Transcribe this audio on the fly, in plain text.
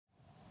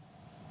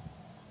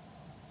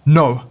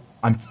No,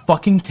 I'm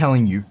fucking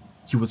telling you,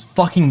 he was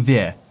fucking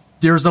there.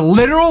 There's a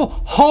literal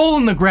hole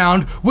in the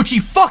ground which he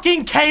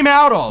fucking came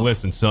out of.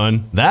 Listen,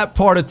 son, that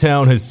part of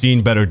town has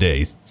seen better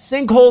days.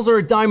 Sinkholes are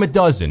a dime a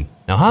dozen.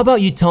 Now how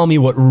about you tell me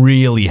what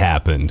really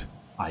happened?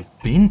 I've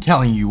been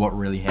telling you what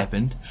really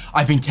happened.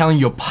 I've been telling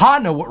your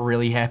partner what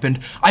really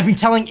happened. I've been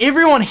telling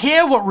everyone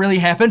here what really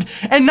happened,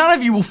 and none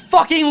of you will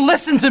fucking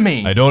listen to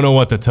me. I don't know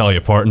what to tell you,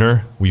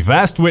 partner. We've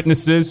asked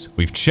witnesses,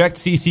 we've checked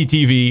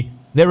CCTV.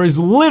 There is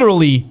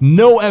literally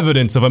no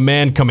evidence of a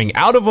man coming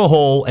out of a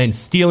hole and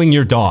stealing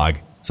your dog.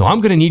 So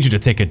I'm gonna need you to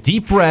take a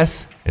deep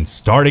breath and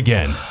start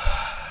again.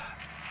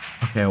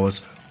 Okay,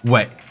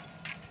 Wait,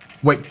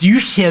 do you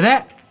hear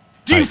that?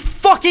 Do you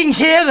fucking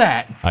hear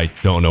that? I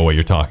don't know what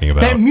you're talking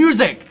about. That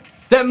music!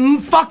 That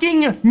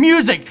fucking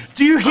music!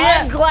 Do you hear?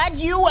 I'm glad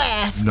you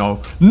asked.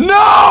 No!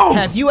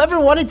 Have you ever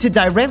wanted to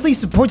directly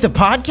support the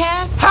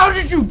podcast? How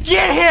did you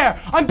get here?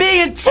 I'm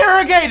being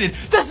interrogated!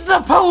 This is a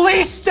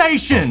police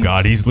station!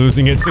 God, he's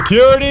losing its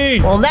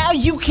security! Well, now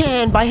you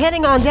can by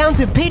heading on down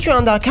to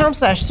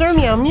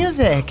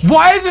patreon.com/SirMeowMusic.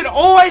 Why is it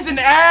always an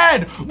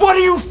ad? What do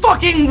you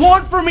fucking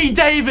want from me,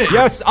 David?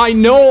 Yes, I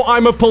know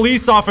I'm a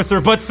police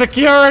officer, but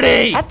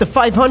security! At the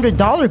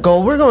 $500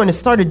 goal, we're going to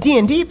start a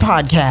D&D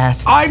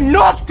podcast. I'm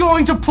not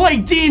going to play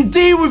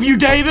D&D with you,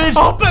 David!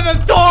 Open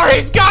the door!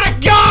 He's got a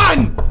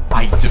gun!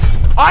 I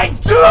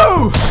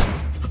do!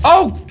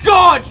 Oh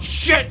God!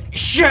 Shit!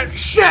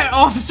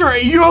 Officer, are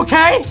you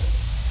okay?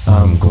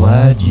 I'm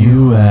glad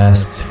you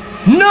asked.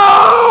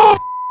 No!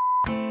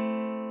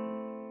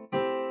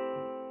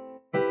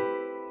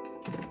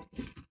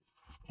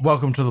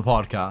 Welcome to the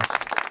podcast.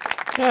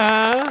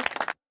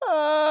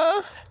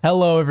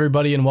 Hello,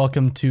 everybody, and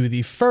welcome to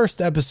the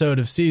first episode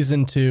of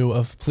Season 2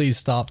 of Please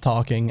Stop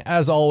Talking.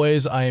 As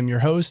always, I am your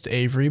host,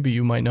 Avery, but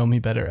you might know me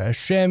better as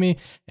Shammy,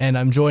 and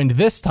I'm joined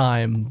this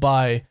time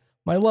by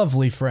my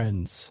lovely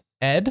friends,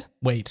 Ed.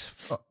 Wait.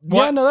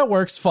 Yeah, no, that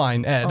works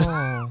fine, Ed.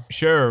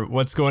 Sure,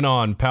 what's going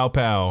on? Pow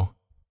pow.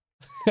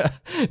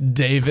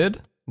 David.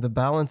 The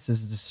balance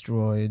is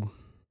destroyed.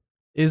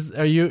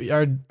 Are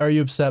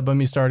you upset by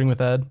me starting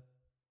with Ed?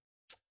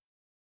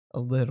 A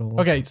little.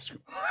 Okay,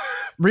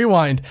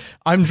 rewind.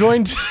 I'm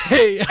joined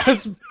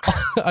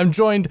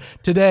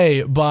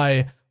today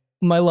by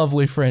my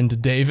lovely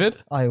friend David.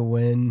 I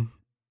win.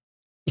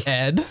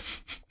 Ed.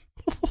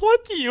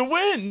 What do you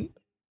win?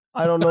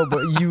 I don't know,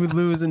 but you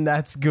lose and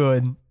that's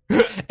good.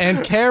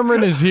 And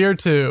Cameron is here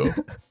too.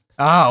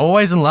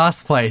 Always in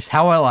last place.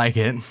 How I like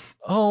it.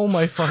 Oh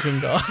my fucking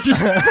god.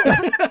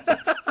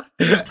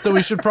 So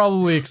we should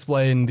probably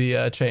explain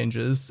the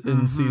changes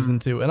in Season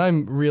 2. And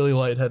I'm really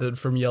lightheaded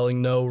from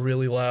yelling no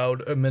really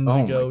loud a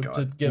minute ago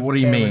to give What do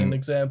you Cameron mean? an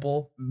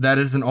example. That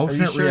is an Are you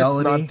alternate sure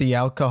reality. it's not the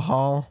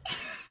alcohol?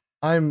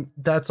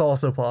 That's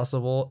also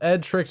possible.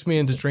 Ed tricked me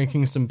into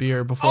drinking some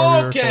beer before we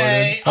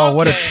recorded. Oh,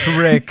 what a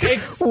trick.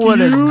 What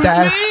a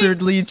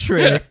dastardly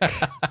trick.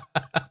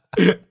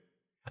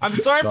 I'm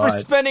sorry for God.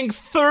 spending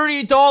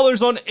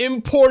 $30 on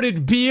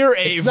imported beer,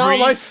 Avery. It's not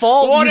my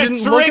fault. What You a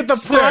didn't look at the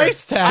trickster.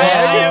 price tag.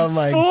 I Oh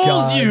my fooled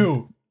God.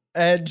 you.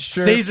 Ed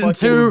sure Season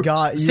fucking 2,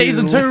 got you.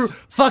 Season 2,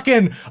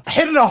 fucking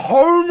hitting a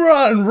home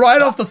run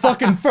right off the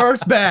fucking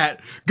first bat.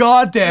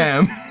 God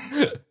damn.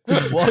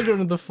 Welcome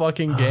to the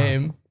fucking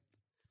game.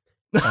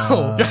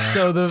 No.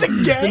 So the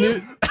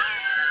game?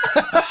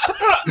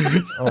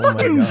 Oh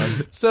my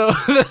god. So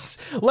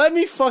let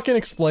me fucking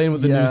explain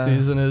what the new Yeah.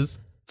 season is.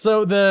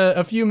 So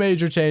a few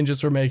major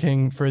changes we're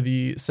making for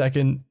the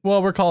second,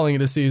 well, we're calling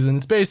it a season.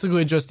 It's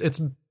basically just,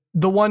 it's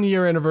the 1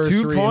 year anniversary.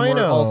 And we're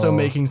 2.0. also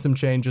making some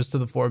changes to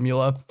the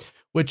formula,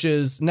 which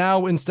is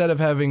now instead of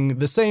having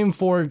the same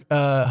 4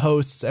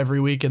 hosts every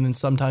week, and then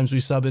sometimes we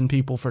sub in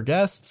people for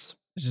guests,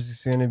 It's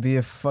just gonna be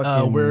a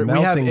fucking we have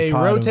melting a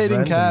pot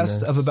rotating of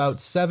cast of randomness.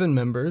 about 7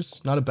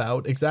 members, not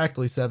about,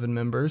 exactly 7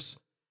 members.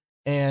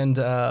 And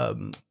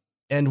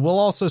we'll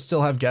also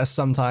still have guests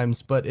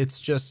sometimes, but it's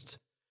just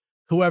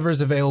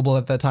whoever's available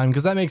at that time,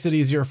 because that makes it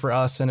easier for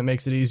us and it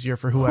makes it easier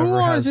for Who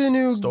whoever are has the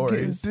new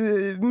stories.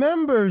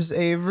 members,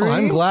 Avery? Oh,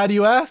 I'm glad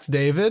you asked,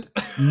 David.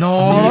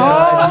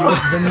 No.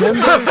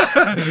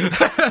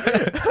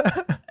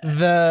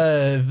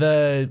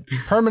 The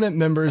permanent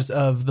members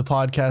of the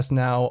podcast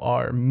now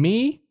are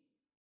me,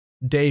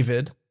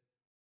 David,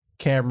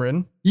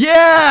 Cameron.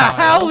 Yeah,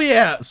 hell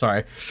yeah.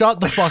 Sorry. Shut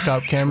the fuck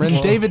up, Cameron.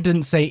 David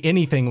didn't say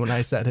anything when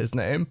I said his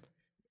name.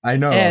 I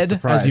know. Ed,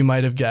 as you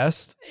might have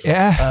guessed.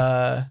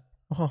 Yeah.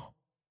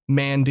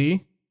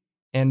 Mandy,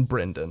 and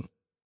Brendan.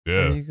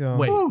 There Yeah. you go.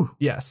 Wait, Woo.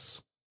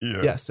 yes.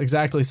 Yeah. Yes,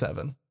 exactly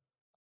 7.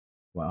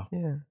 Wow.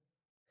 Yeah.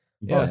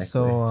 Yeah.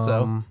 Also,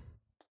 So-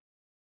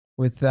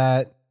 with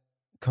that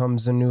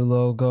comes a new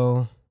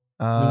logo.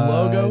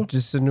 logo?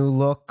 Just a new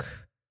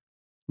look,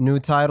 new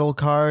title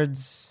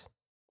cards,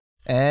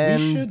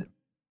 and should-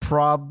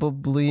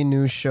 probably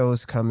new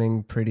shows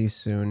coming pretty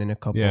soon in a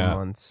couple Yeah.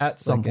 months. At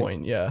some Like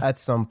point, yeah. At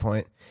some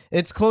point.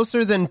 It's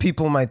closer than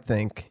people might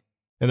think.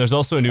 And there's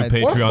also a new Or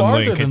Patreon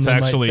farther link. than It's they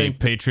might actually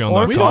think.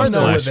 Or we don't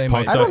know what they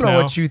might patreon.com/punkduck I don't know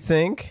now. what you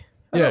think.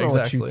 I Yeah, don't know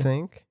exactly. what you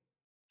think.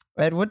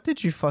 Ed, what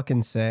did you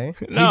fucking say?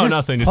 No, He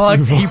nothing. Just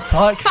plugged, move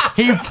on.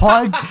 he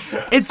plugged.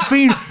 It's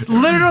been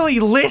literally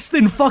less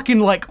than fucking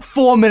like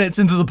 4 minutes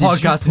into the you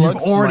podcast, and you've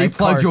plug already Smite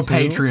plugged your Car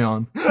too?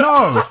 Patreon.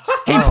 No,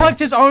 he plugged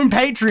his own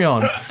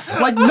Patreon.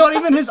 Like not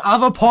even his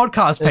other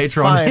podcast It's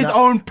Patreon, fine. his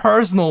own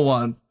personal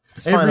one.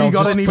 It's Avery, fine, you I'll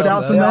got just any put-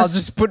 doubts on I'll this?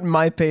 just put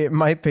my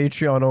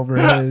Patreon over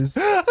his.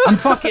 I'm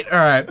fucking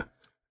alright.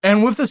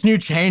 And with this new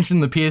change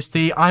in the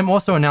PSD, I'm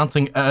also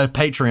announcing a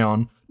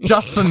Patreon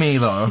just for me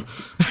though.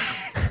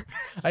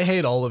 I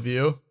hate all of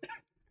you.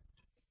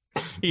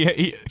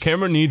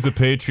 Cameron needs a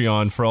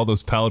Patreon for all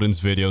those Paladins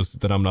videos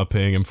that I'm not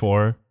paying him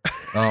for.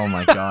 Oh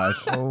my god.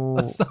 Oh,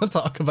 Let's not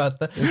talk about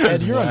that.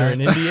 Ed, you're under an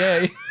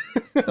NDA.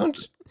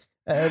 don't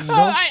don't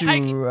I-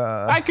 you?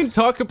 I can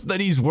talk that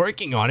he's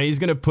working on it. He's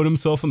gonna put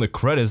himself in the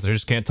credits. I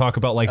just can't talk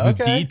about like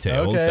the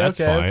details. That's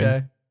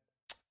fine.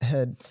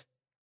 Ed,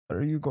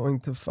 are you going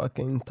to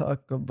fucking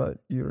talk about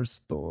your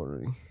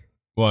story?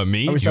 What,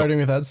 me? Are we Do starting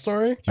with that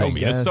story? you want me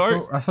to guess. start?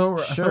 I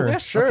thought Sure. Yeah,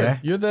 sure. Okay.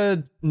 You're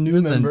the new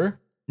You're the member,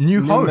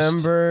 New host.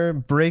 Remember,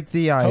 break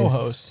the ice.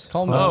 co-host.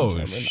 Calm down, Oh,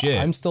 Cameron. shit.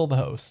 I'm still the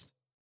host.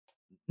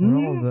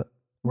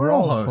 We're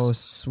all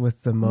hosts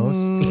with the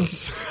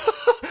most.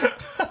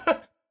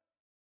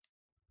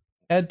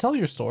 Ed, tell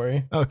your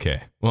story.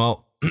 Okay.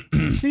 Well,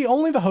 See,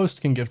 only the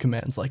host can give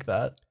commands like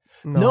that.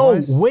 no,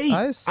 I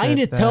wait. said I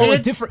need to that. tell a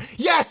different.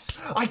 Yes,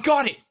 I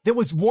got it. There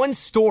was one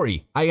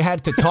story I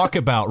had to talk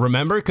about.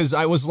 Remember? Because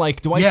I was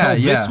like, do I Yeah, tell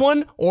yeah. this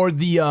one or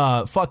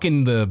the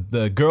fucking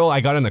the girl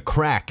I got in the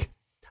crack?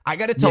 I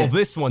got to tell Yes.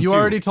 this one You too.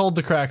 already told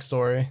the crack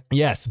story.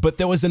 Yes, but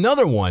there was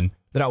another one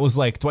that I was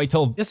like, do I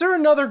tell? Is there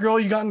another girl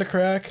you got into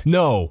crack?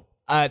 No,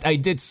 I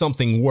did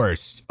something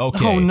worse.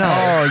 Okay. Oh no.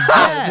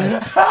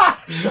 Yes.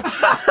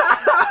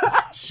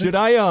 Should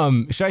I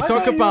talk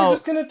thought you were about?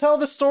 just gonna tell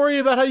the story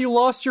about how you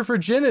lost your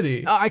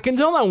virginity. I can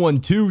tell that one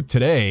too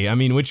today. I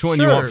mean, which one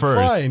you want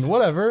first? Fine,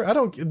 whatever. I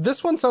don't.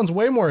 This one sounds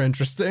way more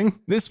interesting.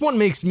 This one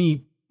makes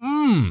me.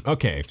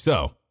 Okay,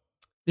 so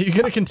You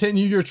gonna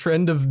continue your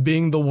trend of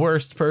being the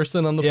worst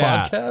person on the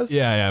yeah, podcast?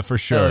 yeah, for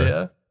sure.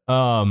 Hell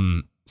yeah.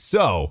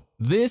 So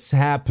this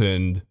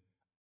happened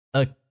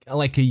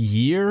like a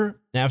year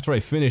after I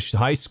finished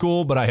high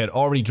school, but I had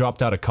already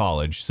dropped out of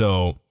college.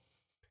 So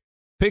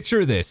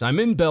picture this. I'm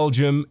in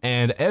Belgium,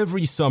 and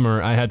every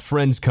summer I had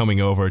friends coming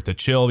over to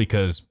chill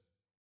because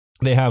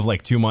they have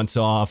like 2 months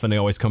off and they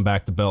always come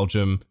back to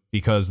Belgium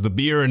because the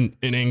beer in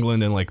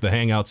England and like the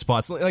hangout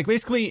spots, like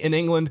basically in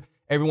England,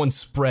 everyone's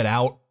spread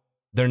out.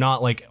 They're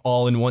not like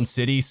all in one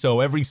city. So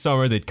every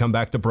summer they'd come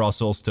back to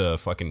Brussels to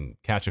fucking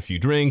catch a few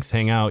drinks,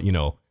 hang out,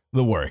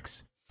 the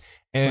works.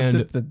 What And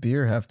did the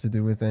beer have to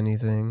do with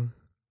anything?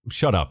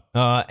 shut up.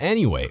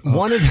 Anyway,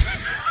 one of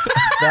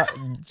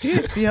Do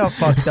you see how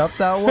fucked up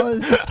that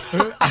was?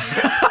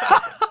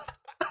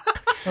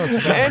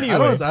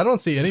 anyway, I don't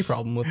see any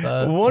problem with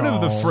that. one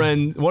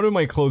of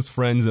my close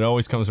friends that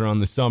always comes around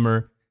the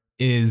summer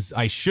is,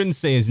 I shouldn't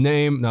say his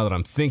name now that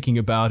I'm thinking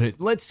about it.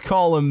 Let's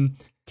call him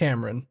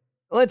Cameron.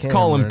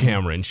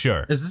 Cameron,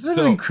 sure. Is this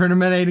So- an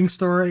incriminating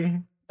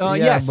story? Yeah,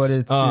 yes, but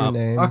it's your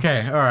name.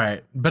 Okay, all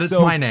right, but it's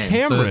So my name, so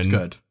it's Cameron-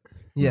 good.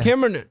 Yeah.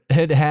 Cameron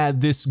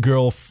had this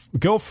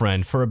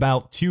girlfriend for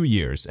about 2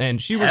 years,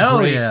 and she was Hell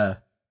great. yeah!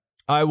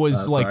 I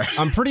was sorry.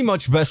 I'm pretty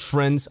much best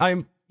friends.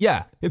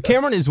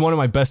 Cameron is one of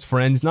my best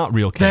friends, not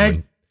real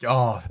Cameron.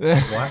 Oh,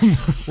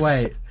 what?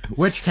 Wait,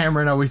 which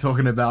Cameron are we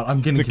talking about? I'm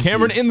getting The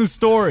Cameron in the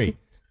story.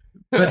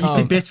 But you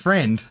said best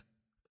friend.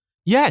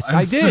 Yes, I'm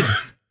I did.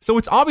 So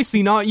it's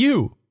obviously not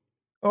you.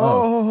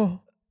 Oh.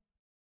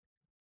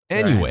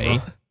 Anyway, Right,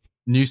 well,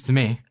 news to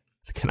me.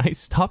 can I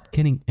stop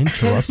getting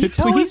interrupted,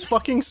 Tell his please?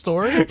 fucking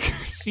story.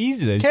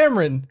 Jesus.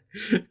 Cameron,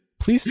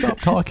 please stop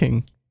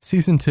talking.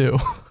 Season 2.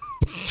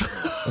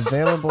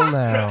 Available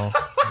now.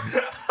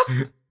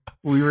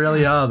 We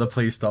really are the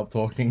please stop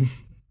talking.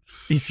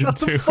 Season Shut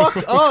 2. the fuck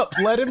up.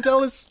 Let him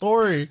tell his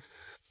story.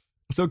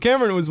 So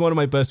Cameron was one of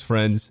my best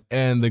friends,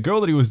 and the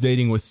girl that he was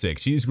dating was sick.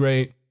 She's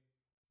great.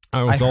 I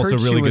I was also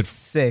heard really she good. was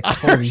 6.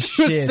 Holy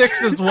She was shit.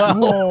 6 as well.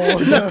 Whoa.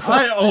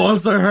 I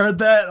also heard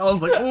that. I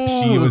was like,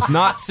 She was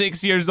not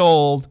 6 years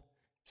old,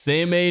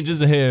 same age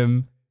as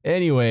him.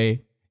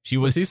 Anyway, she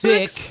was he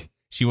sick. 6?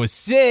 She was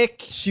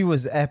sick. She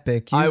was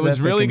epic. He I was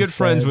epic really good instead.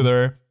 friends with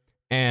her,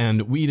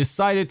 and we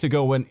decided to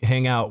go and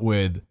hang out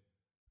with,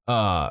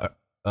 I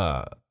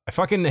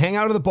fucking hang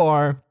out at the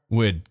bar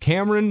with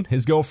Cameron,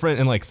 his girlfriend,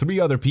 and like 3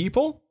 other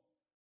people.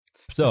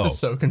 So, This is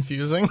so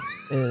confusing.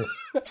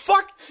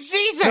 fuck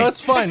Jesus! No, it's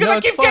fine. It's because No, I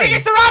it's keep getting fine.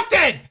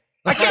 interrupted.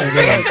 I can't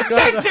finish the Go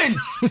ahead.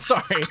 sentence. I'm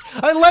sorry.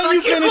 I let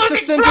you keep finish the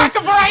losing sentence. track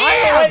of where I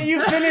am. let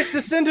you finish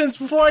the sentence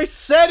before I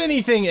said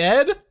anything,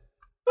 Ed.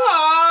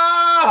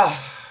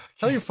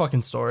 Tell your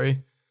fucking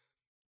story.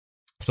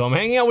 So I'm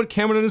hanging out with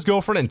Cameron and his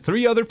girlfriend and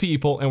 3 other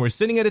people, and we're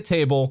sitting at a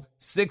table,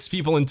 6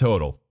 people in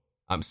total.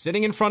 I'm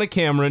sitting in front of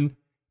Cameron,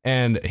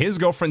 and his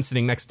girlfriend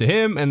sitting next to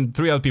him, and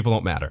 3 other people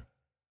don't matter.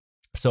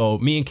 So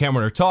me and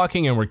Cameron are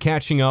talking, and we're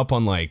catching up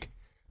on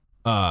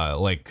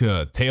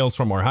tales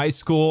from our high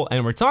school,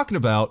 and we're talking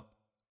about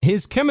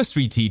his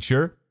chemistry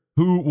teacher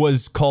who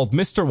was called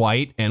Mr.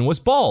 White and was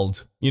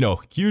bald.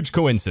 Huge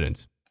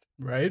coincidence.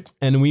 Right.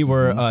 And we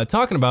were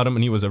talking about him,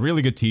 and he was a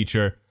really good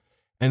teacher.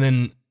 And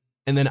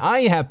then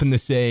I happened to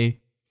say,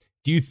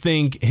 do you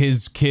think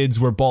his kids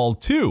were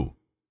bald too?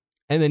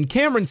 And then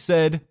Cameron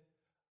said,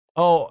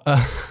 oh,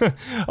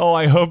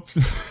 I hope.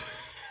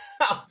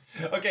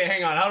 Okay,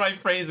 hang on. How do I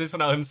phrase this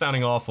without him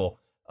sounding awful?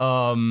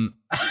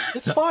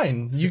 It's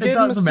fine. You It gave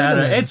him a doesn't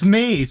matter. pseudonym. It's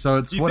me, so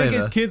it's Do you whatever.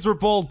 think his kids were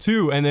bald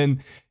too? And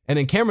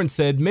then Cameron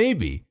said,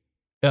 maybe.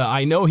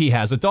 I know he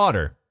has a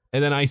daughter.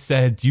 And then I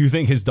said, do you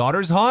think his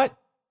daughter's hot?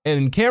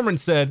 And Cameron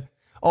said,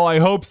 oh, I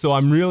hope so.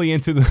 I'm really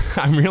into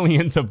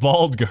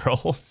bald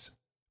girls.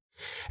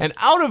 And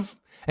out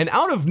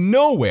of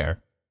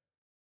nowhere,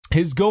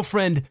 his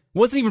girlfriend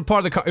wasn't even part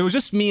of the car. It was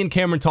just me and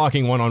Cameron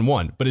talking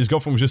one-on-one, but his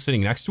girlfriend was just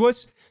sitting next to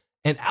us.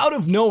 And out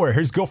of nowhere,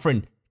 his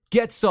girlfriend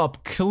gets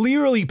up,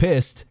 clearly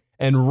pissed,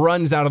 and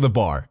runs out of the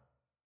bar.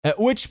 At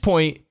which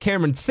point,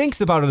 Cameron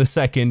thinks about it a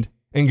second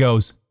and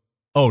goes,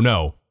 oh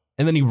no.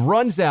 And then he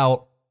runs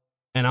out,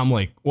 and I'm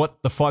like,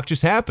 what the fuck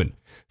just happened?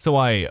 So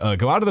I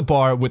go out of the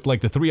bar with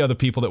like the 3 other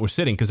people that were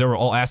sitting, because they were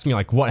all asking me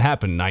like, what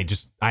happened? And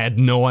I had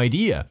no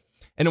idea.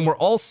 And then we're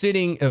all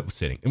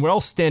and we're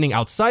all standing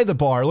outside the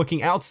bar,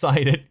 looking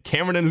outside at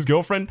Cameron and his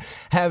girlfriend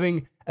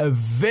having a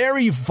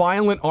very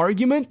violent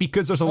argument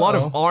because there's a lot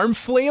of arm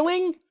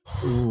flailing,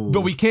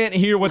 but we can't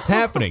hear what's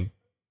happening.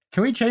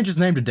 Can we change his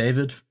name to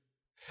David?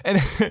 And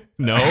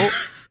no.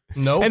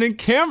 Nope. And then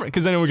Cameron,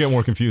 because then it would get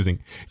more confusing.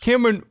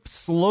 Cameron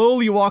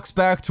slowly walks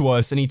back to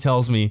us and he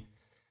tells me,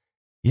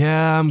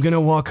 yeah, I'm going to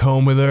walk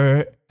home with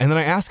her. And then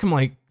I ask him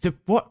like,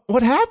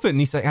 what happened? And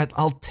he's like,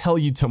 I'll tell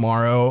you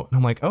tomorrow. And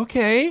I'm like,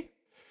 okay.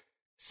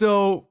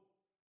 So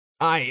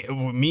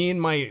me and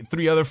my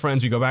 3 other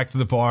friends, we go back to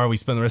the bar. We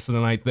spend the rest of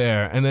the night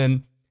there. And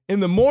then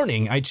in the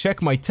morning, I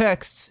check my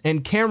texts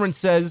and Cameron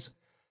says,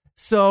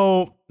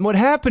 so what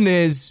happened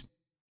is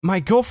my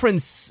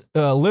girlfriend's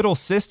little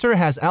sister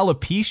has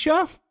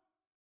alopecia.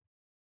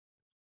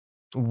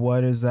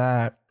 What is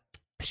that?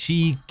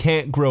 She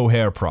can't grow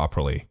hair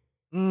properly.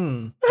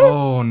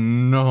 Oh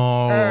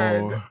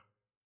no.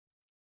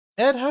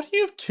 Ed, how do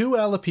you have 2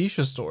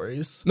 alopecia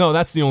stories? No,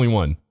 that's the only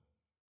one.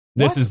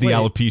 This What? is the Wait.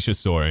 alopecia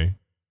story.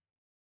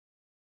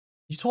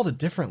 You told it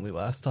differently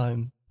last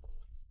time.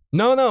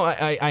 No,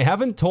 I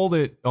haven't told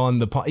it on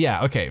the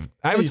yeah, okay.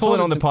 I haven't you told it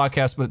told on it the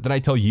podcast, but did I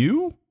tell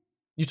you?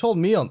 You told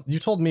me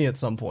at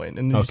some point,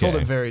 and you told Okay.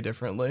 it very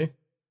differently.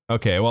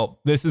 Okay, well,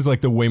 this is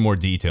like the way more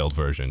detailed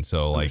version,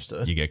 so like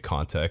Understood. you get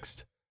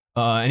context.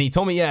 And he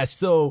told me, yeah,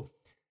 so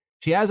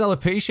she has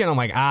alopecia, and I'm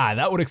like,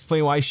 that would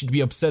explain why she'd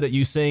be upset at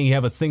you saying you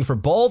have a thing for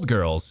bald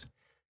girls.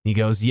 And he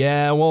goes,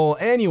 yeah, well,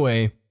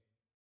 anyway,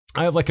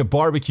 I have like a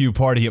barbecue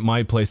party at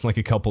my place in like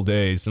a couple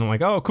days. And I'm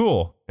like, oh,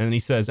 cool. And then he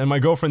says, and my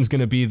girlfriend's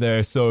gonna be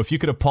there, so if you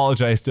could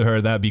apologize to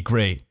her, that'd be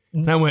great.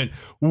 And I went,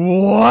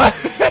 what?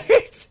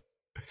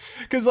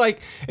 Because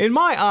like, in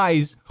my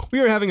eyes, we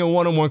were having a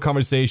one-on-one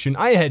conversation.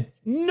 I had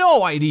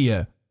no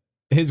idea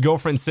his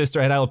girlfriend's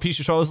sister had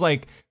alopecia, so I was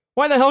like,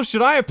 why the hell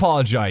should I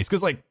apologize?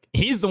 Because like,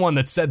 he's the one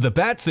that said the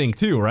bad thing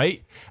too,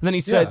 right? And then he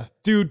said, Yeah.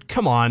 dude,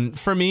 come on,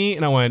 for me.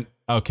 And I went,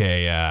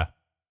 okay, yeah.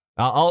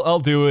 I'll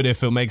do it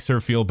if it makes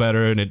her feel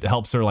better and it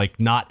helps her like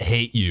not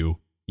hate you,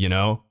 you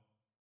know?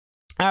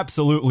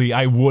 Absolutely,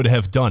 I would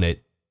have done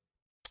it.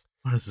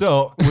 What is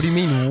So What do you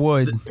mean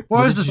would?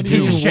 What has this did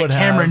piece you of do? shit Would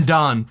Cameron have.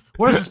 done?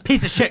 What has this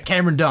piece of shit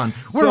Cameron done?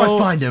 Where do So- I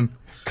find him?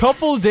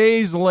 couple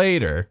days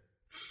later,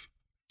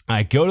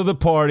 I go to the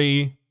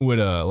party with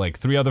like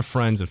 3 other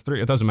friends, it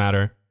doesn't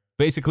matter.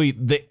 Basically,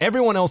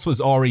 everyone else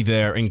was already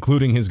there,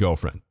 including his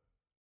girlfriend.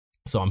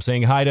 So I'm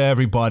saying hi to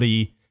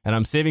everybody, and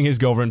I'm saving his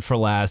girlfriend for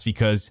last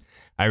because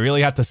I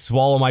really had to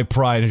swallow my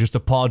pride and just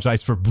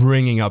apologize for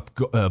bringing up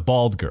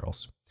bald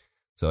girls.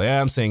 So yeah,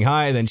 I'm saying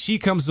hi, then she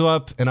comes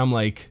up, and I'm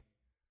like,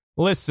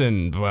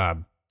 listen,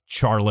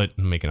 Charlotte,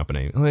 I'm making up a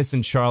name.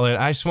 Listen, Charlotte,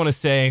 I just want to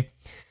say,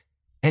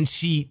 and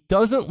she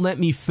doesn't let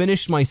me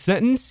finish my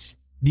sentence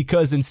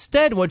because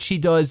instead what she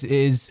does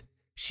is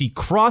she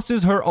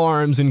crosses her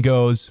arms and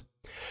goes,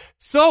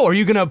 so are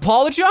you going to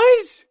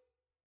apologize?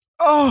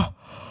 Oh,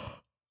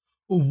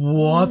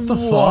 What the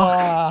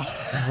fuck?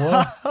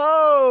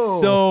 oh.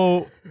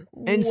 So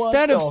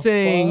instead What of the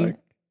saying, fuck?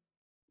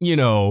 you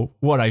know,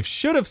 what I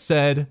should have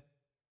said,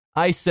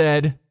 I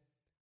said,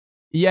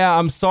 yeah,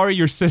 I'm sorry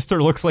your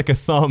sister looks like a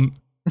thumb.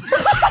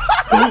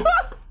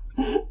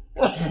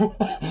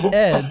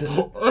 Ed,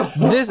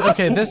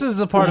 this is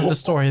the part of the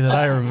story that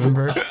I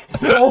remember.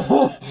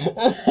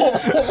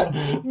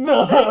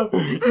 No,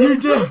 you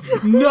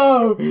did.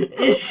 No.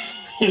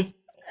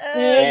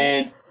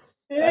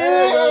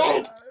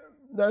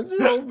 That's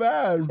so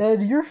bad.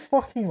 Ed, you're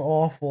fucking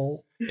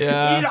awful.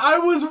 Yeah. I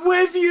was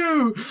with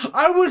you.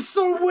 I was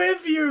so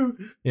with you.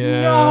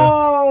 Yeah.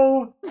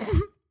 No.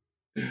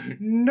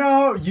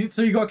 No.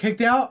 So you got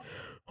kicked out?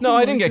 No,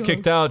 I didn't get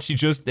kicked out. She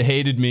just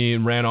hated me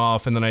and ran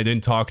off, and then I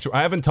didn't talk to her.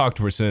 I haven't talked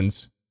to her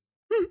since.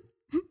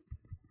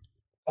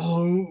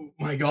 Oh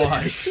my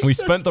gosh. We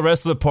spent the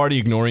rest of the party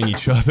ignoring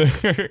each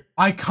other.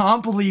 I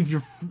can't believe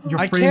your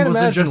I friend can't was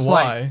imagine just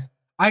why.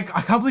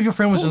 I can't believe your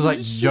friend was just Holy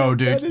like, shit, yo,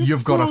 that dude, is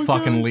you've got to so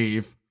fucking good.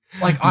 leave.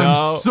 Like, No.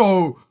 I'm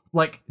so,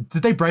 like,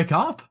 did they break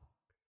up?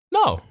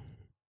 No.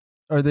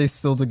 Are they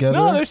still together?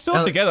 No, they're still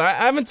Uh, together. I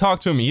haven't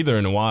talked to him either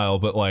in a while,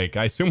 but like,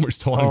 I assume we're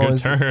still on Oh, good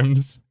is it-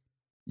 terms.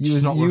 you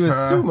Just not with you her.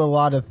 assume a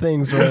lot of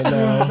things right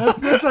now.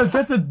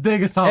 That's a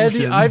big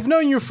assumption. Eddie, I've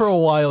known you for a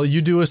while. You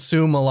do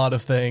assume a lot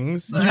of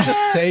things. You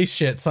just say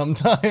shit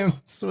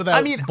sometimes without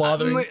I mean,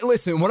 bothering.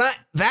 listen,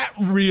 that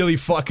really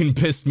fucking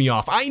pissed me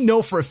off. I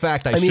know for a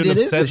fact I mean, shouldn't it have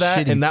is said a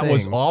that, shitty and that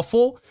was thing.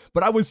 awful.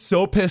 But I was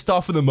so pissed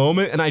off in the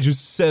moment, and I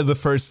just said the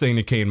first thing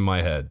that came to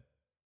my head,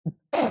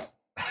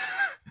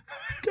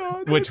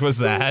 God, which that's was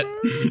so that.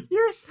 bad.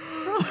 Your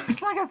sister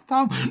looks like a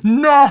thumb.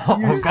 No,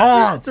 Your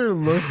God. sister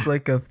looks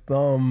like a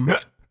thumb.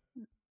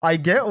 I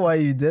get why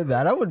you did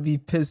that. I would be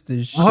pissed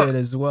as shit What?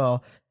 as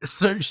well.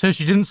 So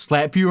she didn't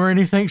slap you or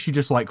anything? She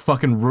just like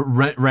fucking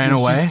ran Did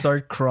away? she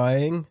start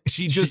crying?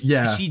 She just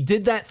yeah. she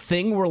did that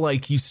thing where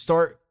like you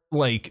start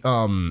like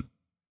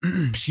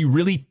she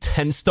really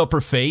tensed up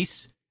her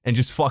face and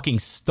just fucking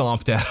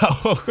stomped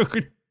out.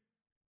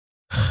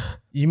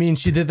 You mean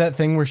she did that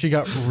thing where she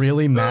got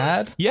really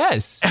mad?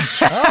 Yes.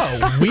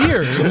 Oh,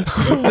 weird.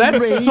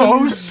 That's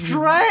so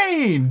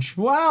strange.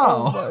 Oh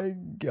Wow. my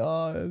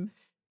god.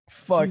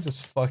 Fuck. Jesus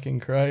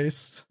fucking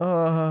Christ.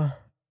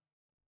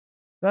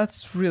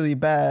 That's really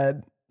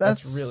bad.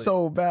 That's That's really-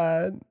 so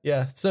bad.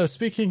 Yeah. So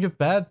speaking of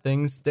bad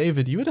things,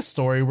 David, you had a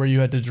story where you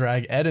had to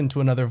drag Ed into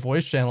another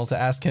voice channel to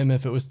ask him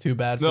if it was too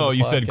bad. For No, the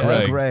you said podcast.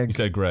 Greg. Greg. You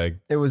said Greg.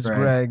 It was Greg.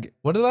 Greg.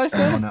 What did I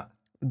say? Oh, no.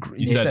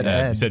 You said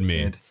Ed. You said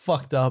me. Ed.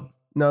 Fucked up.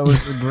 No, it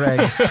was Greg.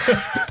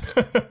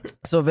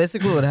 So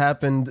basically, what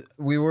happened?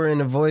 We were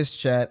in a voice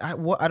chat. I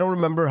don't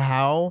remember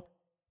how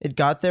it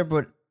got there,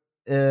 but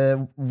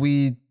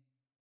we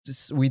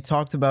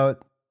talked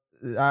about.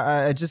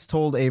 I just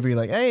told Avery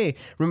like, "Hey,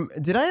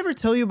 did I ever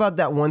tell you about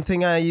that one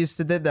thing I used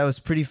to did that was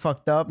pretty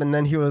fucked up?" And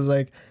then he was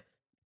like,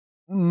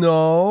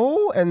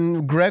 "No."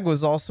 And Greg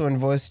was also in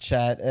voice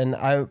chat, and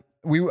I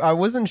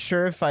wasn't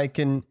sure if I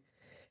can,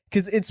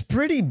 because it's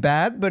pretty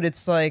bad, but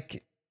it's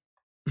like.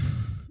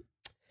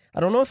 I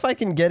don't know if I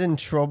can get in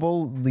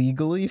trouble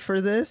legally for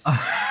this.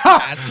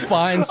 That's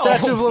fine.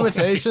 Statute of Oh my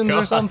limitations or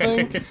God.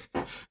 something.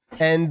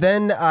 And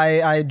then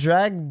I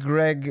dragged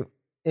Greg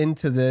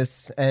into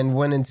this and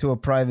went into a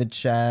private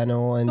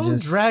channel and Don't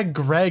just drag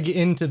Greg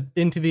into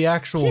the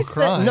actual he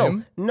crime.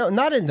 said no,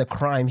 not in the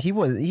crime. He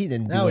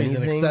didn't do Now he's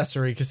an anything.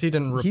 accessory because he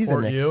didn't report He's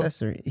an you.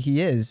 accessory.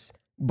 He is,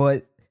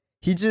 but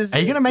he just. Are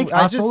you gonna make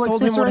I us just all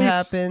told him what accessories?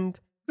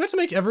 happened. We have to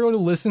make everyone who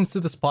listens to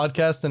this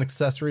podcast an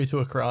accessory to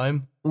a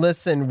crime.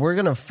 Listen, we're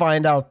gonna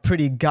find out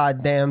pretty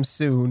goddamn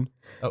soon.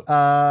 Oh.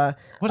 I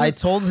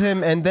told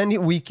him, and then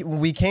we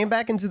came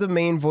back into the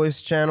main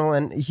voice channel,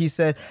 and he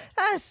said,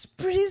 "That's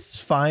pretty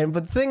fine."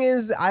 But the thing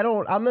is, I'm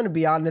gonna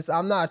be honest.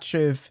 I'm not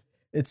sure if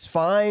it's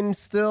fine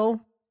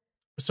still.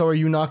 So are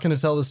you not going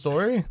to tell the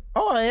story?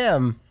 Oh, I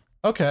am.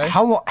 Okay.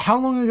 How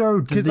long ago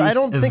did 'Cause this I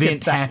don't think event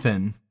it's that-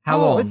 happen? How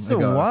Oh, long it's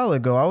ago? a while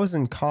ago. I was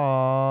in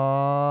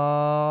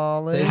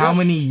college. How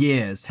many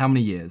years? How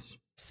many years?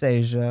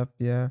 Sejep,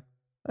 yeah.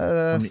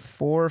 many-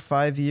 4 or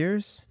 5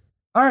 years.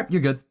 All right,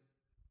 you're good.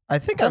 I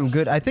think I'm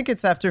good. I think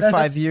it's after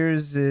that's- 5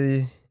 years.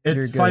 You're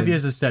It's good. 5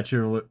 years of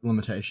statute of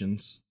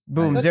limitations.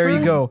 Boom, That's there you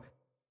right. go.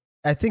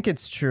 I think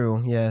it's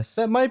true. Yes.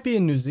 That might be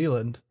in New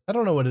Zealand. I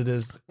don't know what it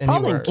is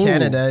Probably anywhere. in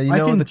Canada, you I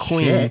know, can the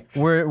Queen. check.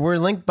 We're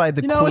linked by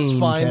the You know, Queen. it's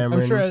fine.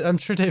 Cameron. I'm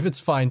sure David's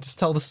fine. Just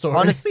tell the story.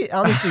 Honestly,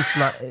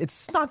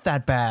 it's not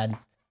that bad.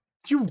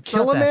 Did you It's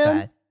kill not a that man?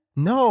 bad.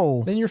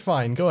 No. Then you're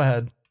fine. Go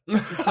ahead.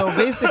 So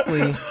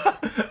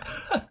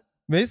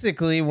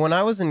basically, when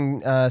I was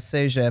in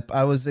Sejep,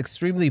 I was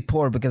extremely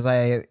poor because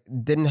I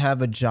didn't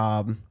have a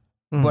job,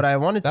 but I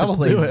wanted to That'll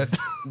play. do it.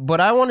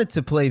 But I wanted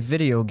to play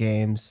video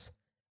games.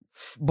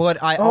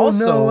 But I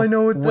also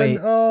wait.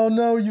 Oh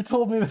no, you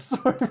told me this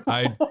story.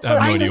 I have no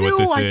I idea knew what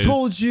this I is.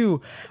 told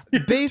you.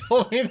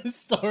 Told me this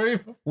story.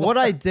 Before. What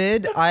I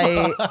did,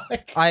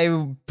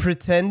 I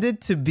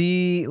pretended to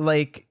be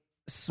like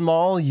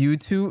small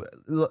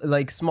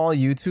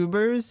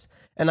YouTubers,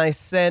 and I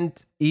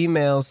sent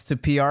emails to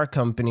PR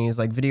companies,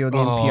 like video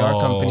game PR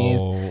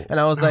companies, and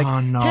I was like, Oh,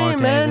 no, "Hey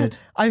man, David.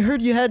 I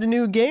heard you had a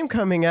new game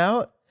coming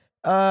out.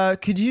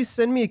 Could you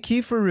send me a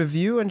key for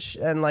review?"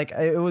 And like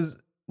it was,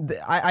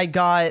 I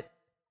got.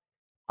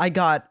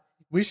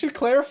 We should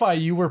clarify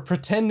you were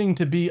pretending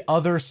to be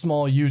other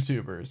small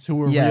YouTubers who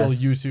were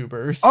Yes. real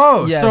YouTubers.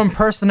 Oh, Yes. so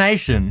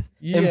impersonation.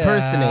 Yeah.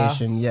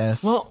 Impersonation,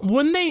 yes. Well,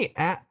 when they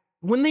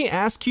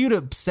ask you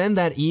to send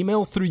that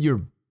email through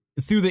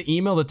the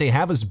email that they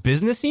have as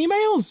business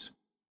emails?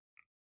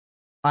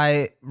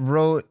 I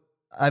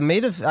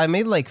made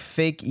like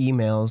fake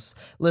emails.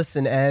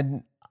 Listen,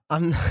 Ed,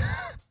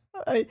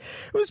 it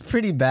was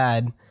pretty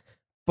bad,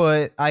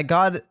 but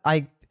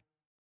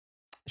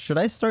should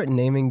I start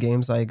naming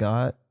games I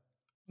got?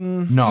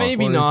 No.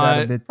 Maybe Or is that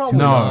not. a bit Probably too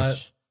No.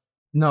 much?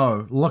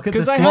 No, look at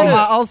 'Cause this. I Well, had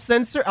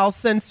a- I'll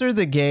censor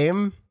the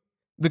game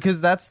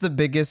because that's the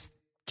biggest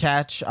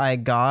catch I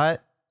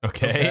got.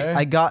 Okay. Okay.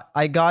 I got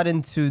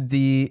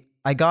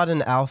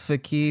an alpha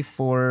key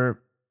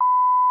for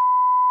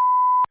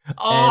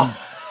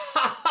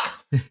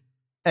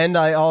And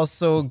I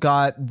also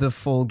got the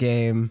full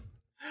game.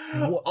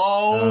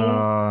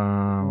 Oh,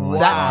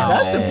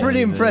 That's a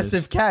pretty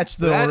impressive catch,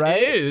 though, that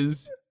right?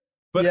 is.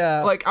 But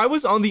Yeah. like I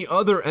was on the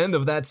other end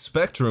of that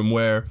spectrum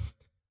where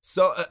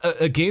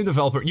a game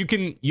developer, you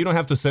don't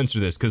have to censor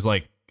this because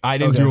like I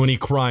didn't do any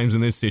crimes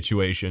in this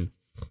situation.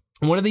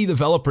 One of the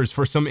developers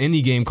for some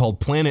indie game called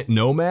Planet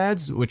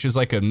Nomads, which is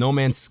like a No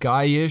Man's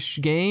Sky-ish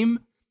game,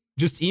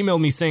 just emailed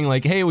me saying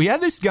like, hey, we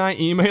had this guy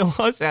email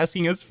us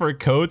asking us for a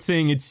code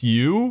saying it's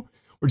you.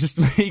 We're just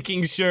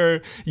making sure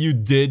you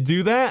did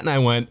do that. And I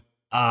went,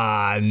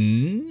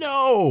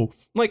 no.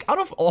 Like, out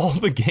of all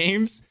the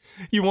games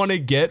you want to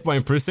get by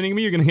impersonating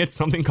me, you're going to get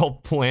something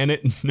called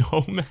Planet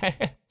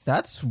Nomads.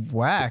 That's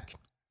whack.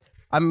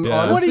 I'm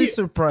Yeah. honestly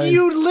surprised.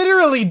 You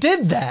literally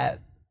did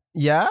that.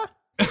 Yeah?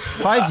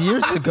 5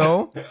 years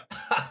ago?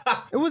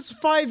 It was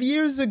 5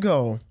 years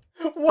ago.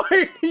 Why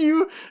are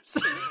you?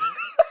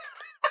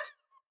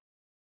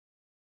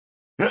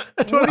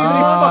 I don't even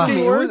fucking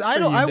It words was- I for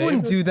don't. you, I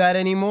wouldn't David. do that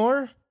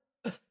anymore.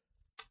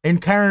 In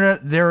Canada,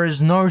 there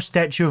is no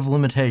statute of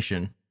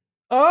limitation.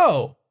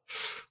 Oh,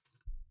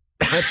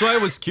 That's why I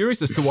was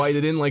curious as to why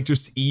they didn't like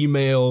just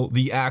email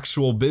the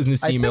actual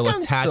business I think email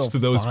I'm attached still to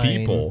those fine.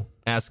 people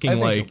I asking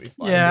think like, it'll be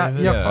fine,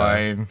 David. Yeah.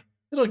 fine.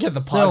 It'll get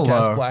the Still,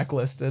 podcast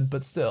blacklisted,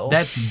 but still,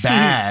 That's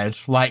bad.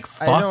 Like,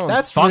 I fuck. don't-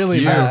 that's fuck really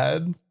you.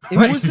 bad.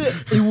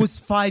 It was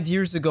 5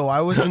 years ago.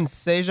 I was in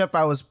Sejap.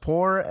 I was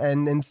poor,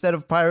 and instead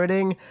of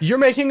pirating, You're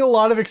making a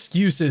lot of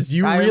excuses.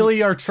 You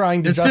really are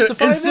trying to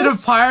justify Instead this?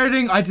 of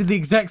pirating, I did the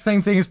exact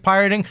same thing as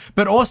pirating,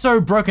 but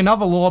also broke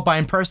another law by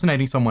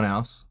impersonating someone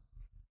else.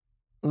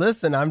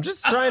 listen, I'm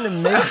just trying to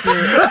make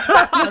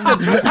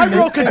it. I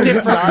broke a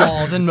different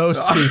law than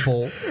most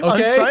people. I'm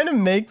Okay, trying to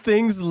make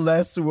things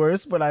less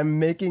worse, but I'm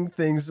making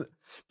things.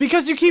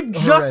 because you keep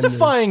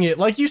justifying it,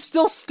 like you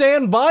still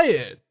stand by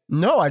it.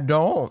 No, I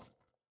don't.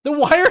 Then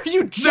why are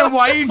you justifying Then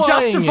why are you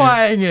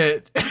justifying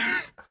it?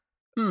 I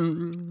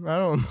don't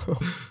know.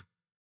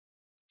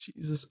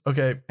 Jesus.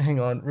 Okay, hang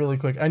on, really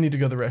quick. I need to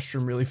go to the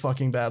restroom really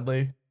fucking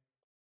badly.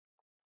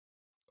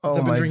 Oh I've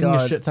been my drinking a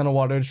god. shit ton of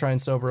water to try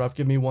and sober up.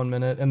 Give me 1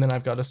 minute, and then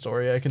I've got a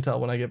story I can tell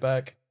when I get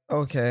back.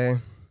 Okay.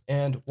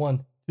 And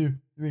 1, 2,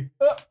 3.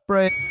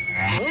 Break.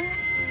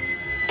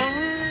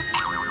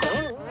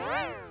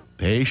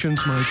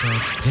 Patience, my pet,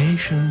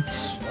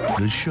 patience.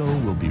 The show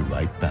will be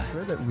right back.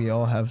 Sure that we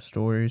all have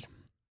stories.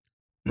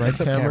 Right,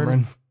 Except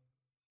Cameron?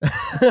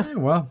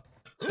 Well,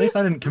 at least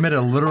I didn't commit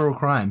a literal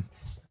crime.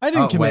 I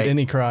didn't Oh, commit wait.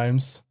 any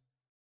crimes.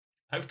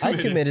 I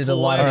committed a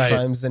lot of Alright.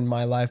 crimes in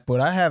my life,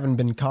 but I haven't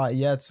been caught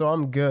yet, so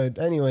I'm good.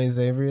 Anyways,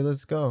 Avery,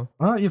 let's go.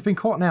 Well, you've been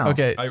caught now.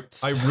 Okay. I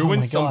Oh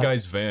ruined my some God.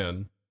 guy's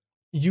van.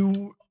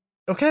 You.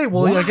 Okay,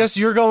 well, I What? guess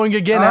you're going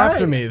again All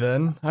after right. me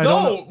then. I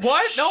don't know.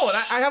 What? No,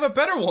 I have a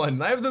better one.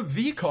 I have the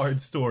V card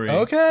story.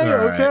 Okay,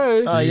 All right.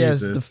 okay.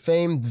 Yes, the Jesus.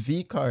 famed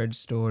V card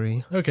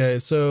story. Okay,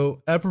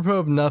 so apropos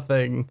of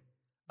nothing.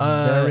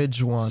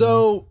 Marijuana.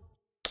 So,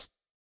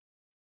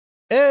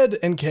 Ed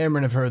and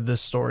Cameron have heard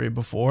this story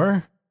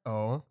before,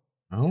 Oh.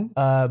 Oh?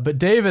 but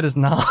David is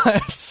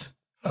not.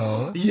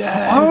 Oh.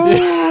 Yeah.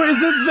 Oh, is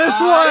it this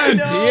one?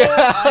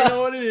 Yeah. I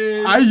know what it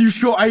is. Are you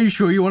sure? Are you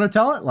sure you want to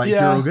tell it? Like,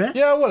 yeah, you're all good?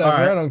 yeah, whatever. All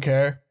right. I don't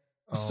care.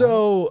 Oh.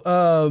 So,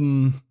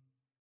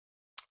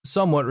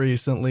 somewhat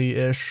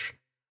recently-ish,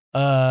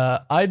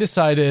 I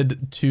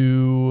decided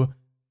to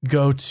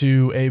go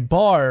to a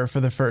bar for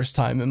the first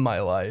time in my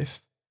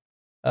life.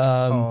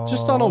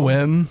 Just on a Oh.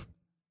 whim.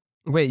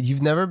 Wait,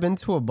 you've never been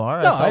to a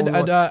bar? No, thought we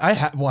went- I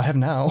have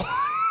now.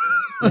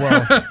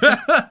 well,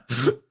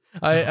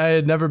 I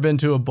had never been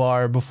to a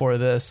bar before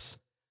this.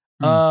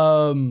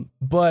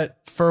 But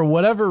for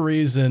whatever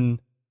reason,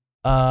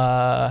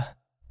 I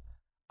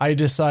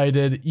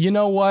decided, you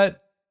know what?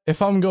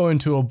 If I'm going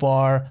to a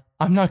bar,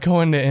 I'm not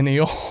going to any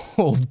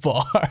old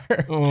bar.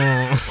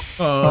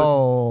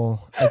 oh.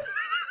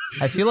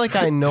 I feel like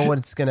I know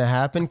what's gonna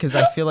happen because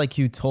I feel like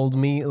you told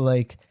me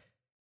like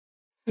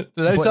Did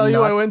I But tell you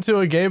not- I went to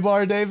a gay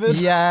bar, David?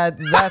 yeah,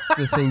 that's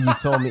the thing you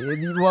told me.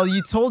 Well,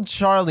 you told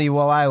Charlie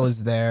while I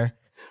was there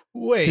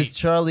because Wait.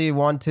 Charlie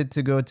wanted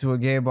to go to a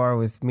gay bar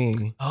with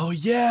me, Oh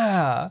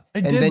yeah, I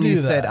and did then do you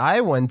that. said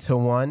I went to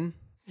one,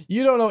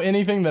 You don't know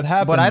anything that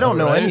happened, but I don't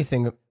though, know right?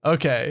 anything.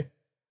 Okay,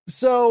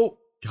 so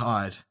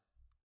God.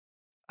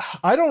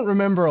 I don't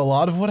remember a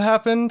lot of what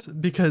happened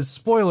because,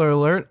 spoiler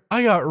alert,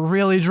 I got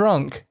really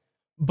drunk.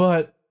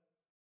 But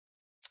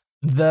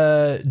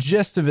the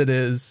gist of it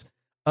is,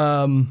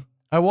 I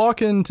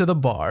walk into the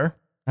bar,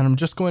 and I'm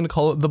just going to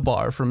call it the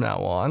bar from now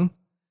on.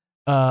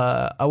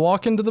 I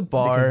walk into the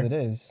bar, Because it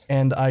is.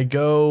 and I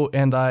go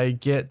and I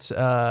get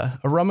a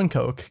rum and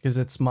coke because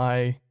it's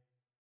my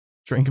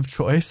drink of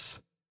choice.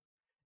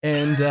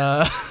 And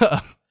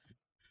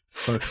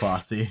So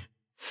classy.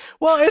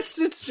 well,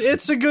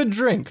 it's a good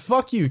drink.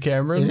 Fuck you,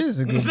 Cameron. It is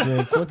a good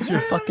drink. What's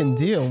your fucking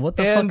deal? What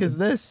the And- fuck is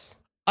this?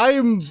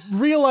 I'm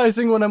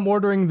realizing when I'm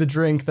ordering the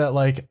drink that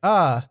like,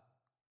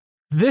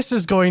 this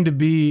is going to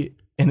be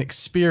an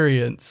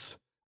experience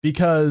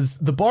because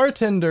the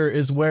bartender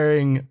is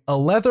wearing a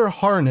leather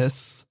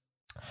harness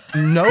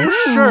no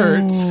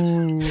shirt.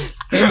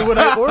 And when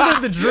I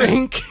ordered the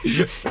drink,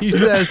 he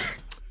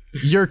says,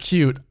 "You're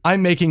cute.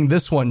 I'm making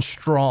this one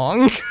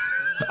strong."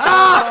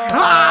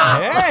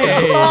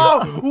 Hey!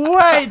 Oh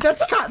wait,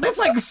 that's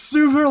like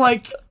super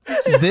like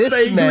This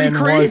vaguely man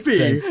wants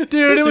creepy. it.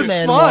 Dude, it This was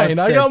man fine. wants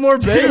I it. got more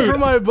bang for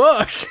my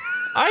buck.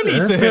 I need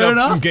to hit fair up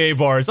enough. some gay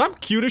bars. I'm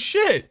cute as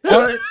shit.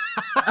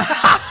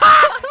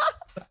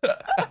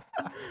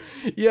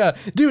 Yeah,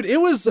 dude, it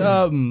was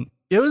an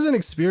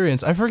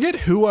experience. I forget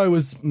who I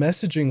was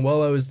messaging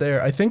while I was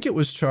there. I think it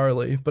was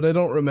Charlie, but I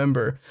don't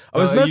remember. I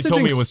was messaging. You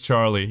told me it was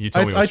Charlie. You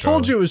told me it was I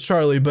told Charlie. you it was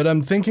Charlie, but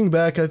I'm thinking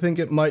back. I think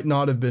it might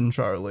not have been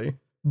Charlie.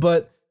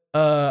 But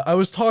I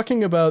was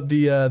talking about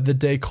the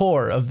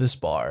decor of this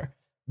bar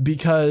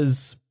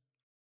because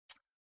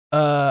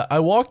I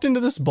walked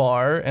into this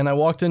bar and I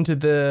walked into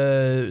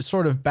the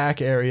sort of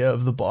back area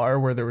of the bar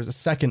where there was a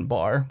second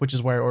bar, which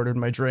is where I ordered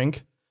my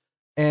drink.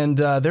 And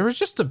there was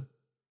just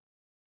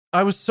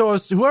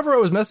whoever I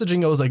was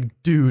messaging, I was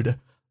like, dude,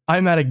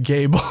 I'm at a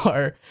gay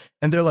bar.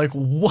 And they're like,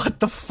 what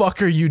the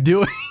fuck are you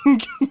doing?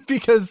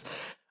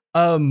 Because,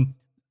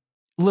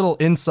 little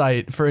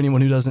insight for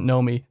anyone who doesn't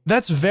know me,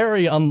 that's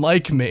very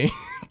unlike me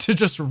to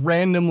just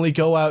randomly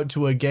go out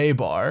to a gay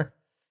bar.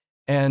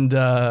 And,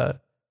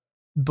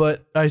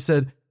 but I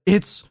said,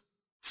 it's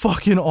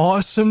fucking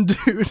awesome,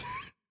 dude.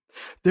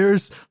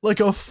 There's like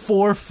a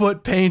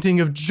 4-foot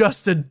painting of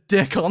just a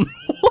dick on the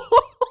wall.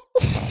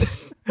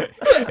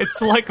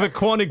 It's like the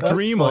Quantic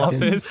Dream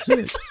fucking office.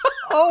 sick.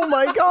 Oh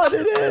my god,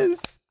 it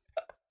is.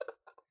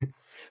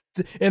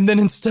 And then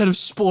instead of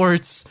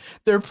sports,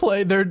 the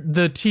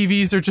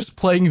TVs are just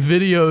playing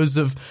videos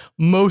of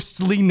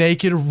mostly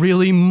naked,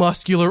 really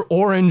muscular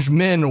orange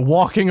men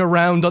walking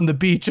around on the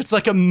beach. It's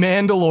like a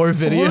Mandalore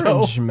video.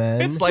 Orange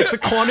man. It's like the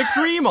Quantic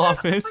Dream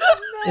office.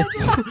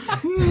 It's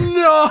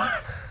No.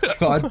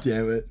 God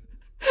damn it.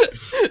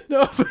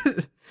 No,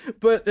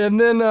 but and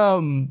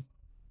then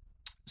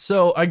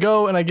so I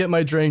go and I get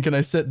my drink and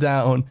I sit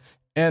down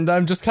and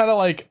I'm just kind of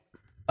like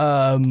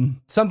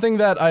something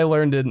that I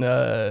learned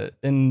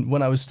in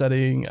when I was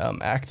studying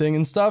acting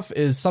and stuff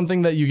is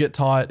something that you get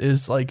taught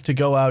is like to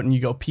go out and you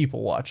go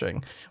people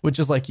watching, which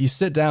is like you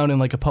sit down in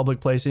like a public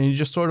place and you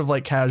just sort of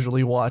like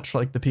casually watch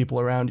like the people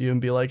around you and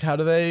be like, how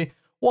do they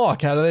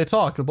walk? How do they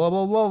talk? Blah,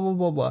 blah, blah, blah,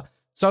 blah, blah.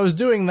 So I was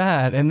doing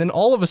that. And then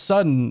all of a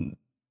sudden,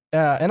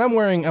 and I'm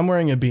wearing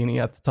a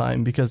beanie at the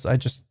time because I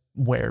just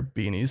wear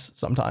beanies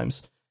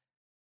sometimes.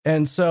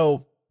 And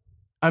so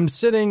I'm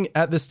sitting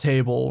at this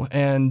table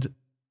and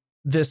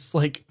this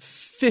like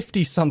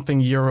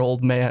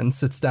 50-something-year-old man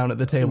sits down at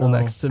the table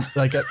next to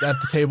like at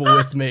the table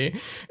with me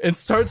and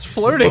starts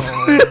flirting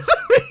with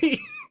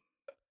me.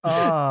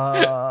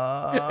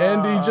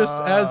 And he just,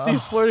 as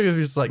he's flirting with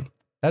me, he's like,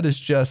 that is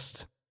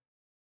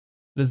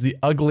the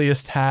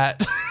ugliest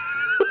hat.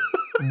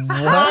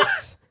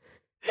 what?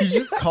 You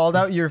just called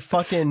out your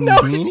fucking No,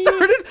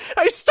 beanie?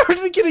 I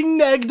started getting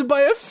negged by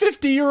a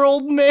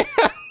 50-year-old man.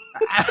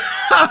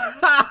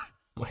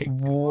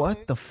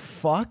 What the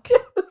fuck?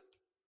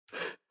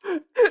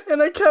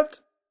 And I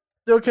kept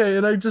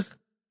and I just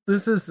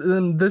this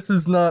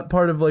is not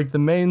part of like the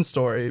main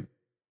story,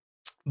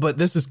 but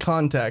this is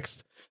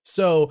context.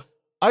 So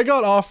I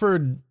got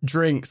offered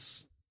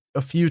drinks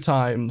a few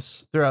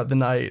times throughout the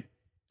night,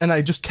 and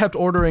I just kept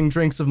ordering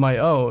drinks of my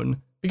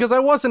own because I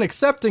wasn't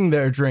accepting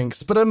their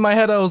drinks. But in my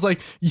head, I was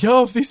like,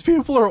 yo, if these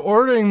people are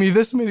ordering me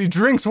this many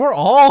drinks, we're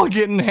all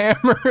getting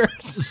hammered.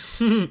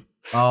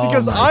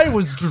 Because I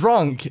was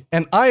drunk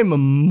and I'm a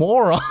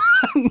moron.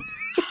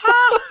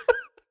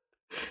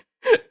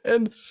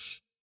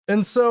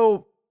 And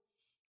so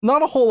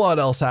not a whole lot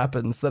else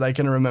happens that I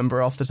can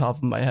remember off the top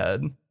of my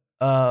head.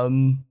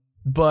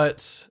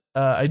 But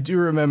I do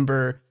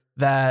remember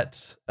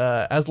that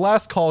as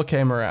last call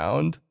came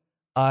around,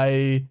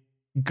 I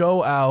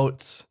go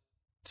out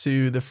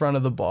to the front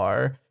of the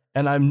bar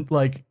and I'm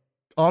like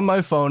on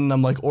my phone and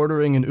I'm like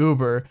ordering an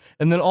Uber.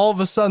 And then all of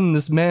a sudden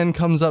this man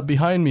comes up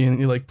behind me and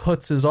he like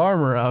puts his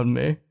arm around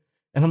me.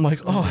 And I'm like,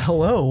 oh,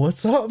 hello,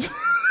 what's up?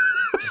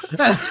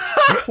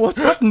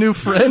 What's up, new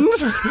friend?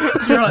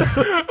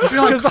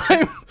 Because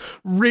I'm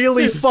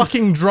really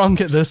fucking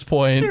drunk at this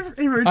point.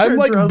 I'm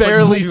like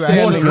barely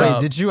standing up.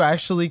 Did you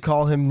actually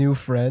call him new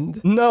friend?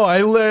 No,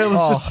 I literally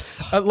was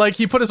just like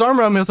he put his arm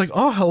around me. I was like,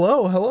 oh,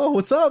 hello,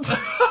 what's up?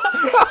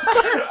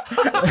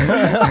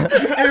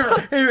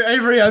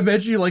 Avery, I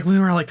bet you like we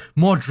were like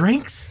more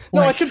drinks.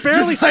 No, Like, I could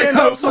barely just like, stand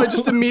up, so I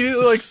just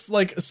immediately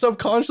like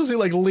subconsciously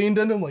like leaned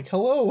into him like,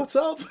 hello, what's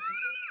up?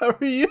 How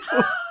are you?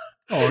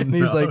 And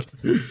he's like,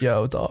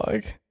 yo,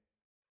 dog,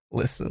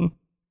 listen.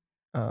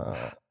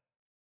 Why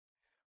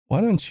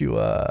don't you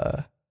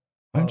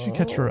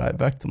catch a ride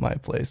back to my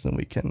place and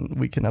we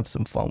can have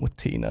some fun with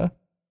Tina?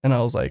 And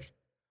I was like,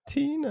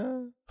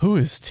 Tina. who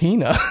is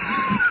Tina?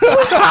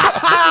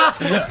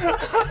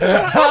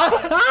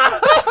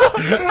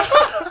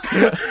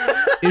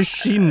 Is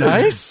she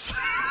nice?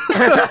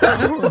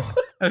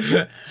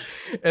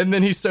 And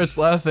then he starts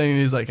laughing and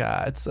he's like,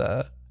 it's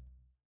and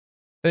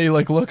he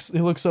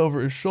looks over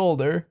his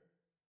shoulder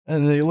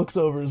and then he looks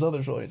over his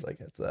other shoulder. He's like,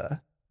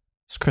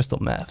 It's crystal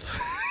meth.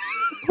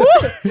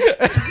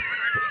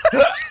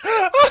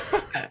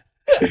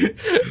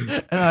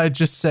 And I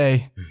just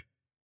say,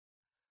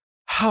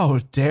 how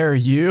dare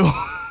you,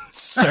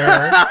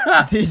 sir?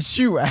 Did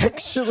you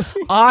actually?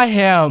 I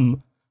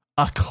am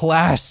a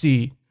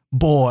classy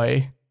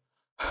boy.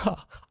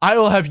 I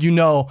will have you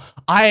know,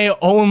 I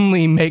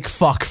only make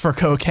fuck for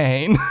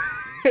cocaine.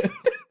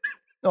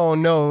 Oh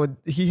no,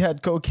 he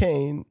had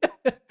cocaine.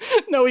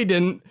 No, he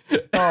didn't.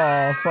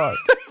 Oh fuck.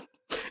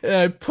 And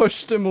I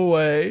pushed him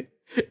away,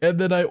 and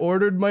then I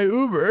ordered my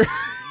Uber.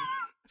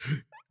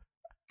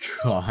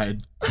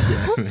 God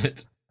damn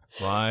it.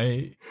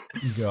 My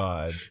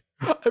God.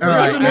 All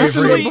right,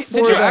 Actually, Avery.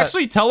 did you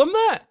actually tell him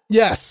that?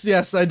 Yes,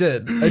 I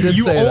did. I did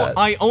say that.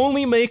 I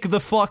only make the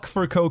fuck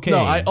for cocaine.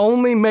 No, I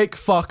only make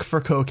fuck for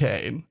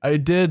cocaine. I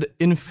did,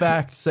 in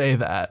fact, say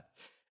that.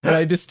 And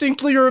I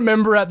distinctly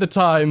remember at the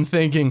time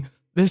thinking,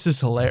 this is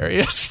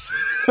hilarious.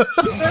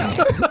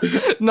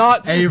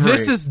 Not, Avery.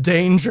 this is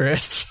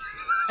dangerous.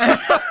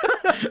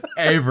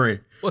 Avery,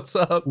 What's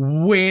up?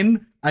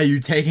 when are you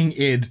taking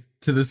Ed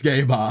to this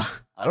gay bar?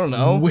 I don't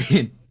know.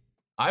 When?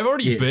 I've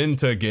already been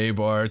to a gay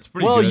bar. It's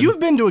pretty Well, good. you've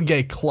been to a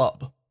gay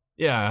club.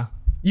 Yeah.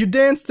 You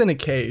danced in a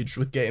cage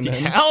with gay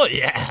men. Hell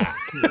yeah.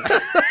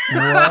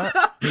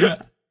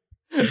 What?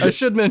 I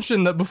should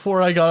mention that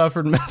before I got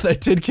offered meth, I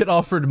did get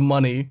offered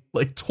money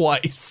like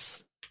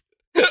twice.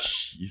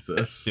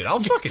 Jesus. Dude, I'll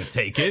fucking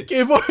take it.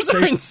 Gay bars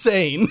are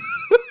insane.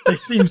 They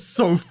seem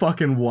so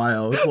fucking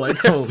wild. Like,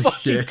 holy Fucking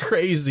shit.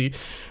 crazy.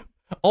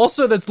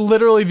 Also, that's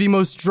literally the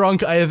most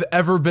drunk I have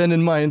ever been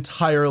in my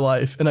entire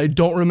life, and I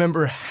don't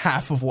remember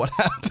half of what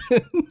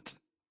happened.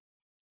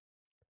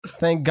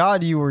 Thank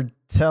God you were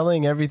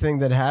telling everything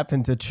that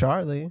happened to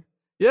Charlie.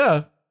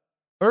 Yeah.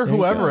 Or There you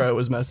whoever go. I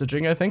was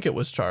messaging. I think it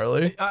was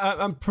Charlie.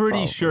 I'm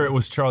pretty sure it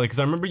was Charlie, because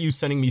I remember you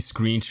sending me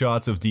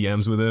screenshots of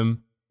DMs with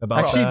him about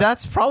Actually, that.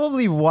 that's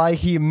probably why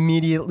he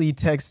immediately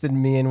texted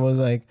me and was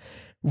like,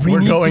 "We We're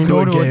need going to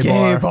go to a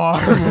gay bar."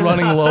 I'm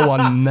running low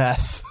on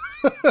meth.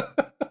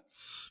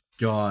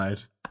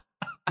 God.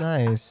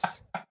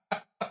 Nice.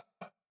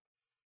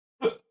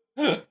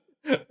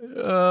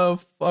 Oh,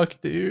 fuck,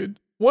 dude.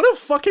 What a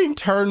fucking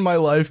turn my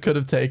life could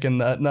have taken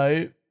that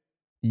night.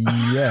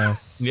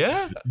 Yes.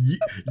 Yeah?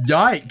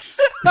 Yikes.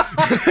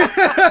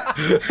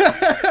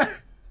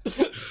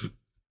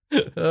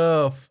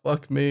 Oh,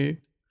 fuck me.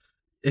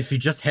 If he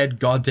just had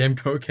goddamn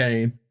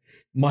cocaine.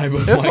 My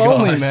If gosh.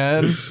 only,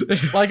 man.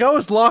 Like, I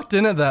was locked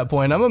in at that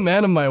point. I'm a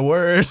man of my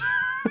word.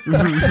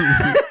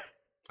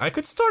 I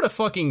could start a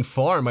fucking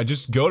farm. I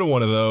just go to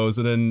one of those,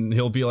 and then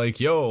he'll be like,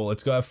 yo,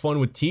 let's go have fun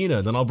with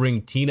Tina. Then I'll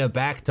bring Tina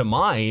back to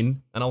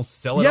mine, and I'll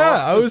sell it Yeah,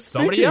 off I to was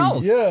somebody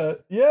thinking,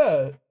 else.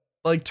 Yeah.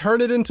 Like,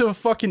 turn it into a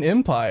fucking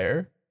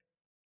empire.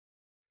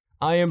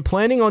 I am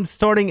planning on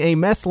starting a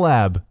meth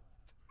lab.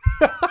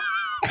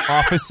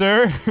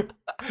 Officer.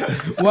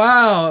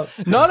 Wow.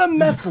 Not a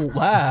meth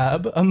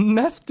lab, a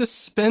meth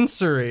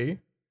dispensary.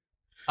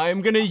 I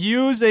am going to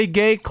use a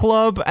gay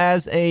club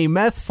as a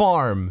meth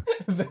farm.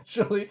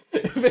 Eventually,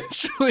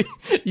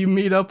 you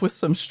meet up with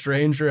some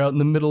stranger out in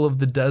the middle of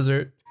the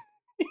desert.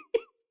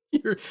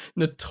 You're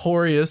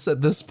notorious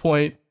at this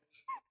point,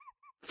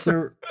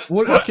 So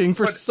what? looking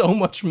for so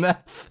much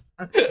meth.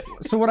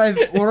 So what I've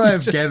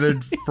Just-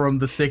 gathered from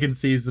the second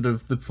season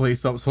of the Please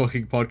Stop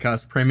Talking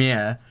podcast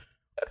premiere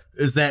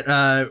is that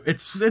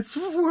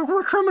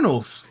we're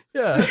criminals.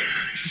 Yeah.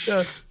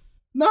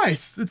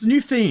 Nice. It's a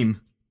new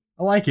theme.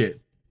 I like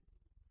it.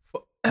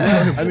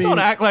 I mean, Don't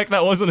act like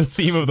that wasn't a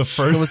theme of the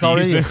first It was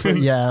already,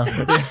 season. yeah,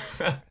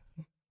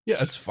 yeah,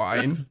 it's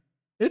fine.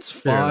 It's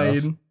Fair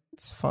enough. fine.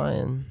 it's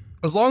fine.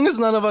 As long as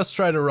none of us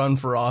try to run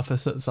for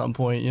office at some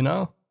point, you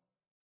know?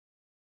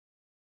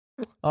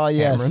 Oh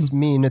yes, Cameron.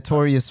 me,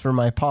 notorious for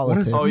my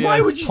politics. Oh, yeah. Why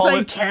yes, would you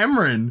say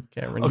Cameron?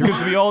 Cameron,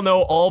 Because we all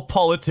know all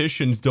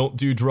politicians don't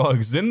do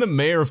drugs. Didn't the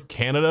mayor of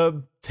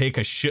Canada take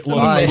a shitload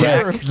Ah, of mayor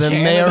crack? yes, of the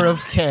Canada. mayor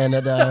of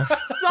Canada.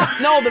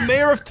 No, the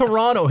mayor of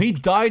Toronto. He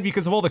died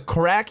because of all the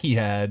crack he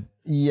had.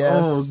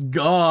 Yes. Oh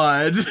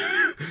God.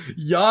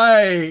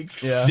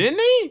 Yikes. Yeah. Didn't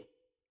he?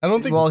 I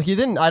don't think. Well, he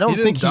didn't. I don't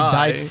didn't think he die.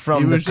 died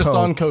from He the was just coke,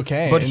 on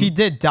cocaine. but he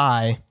did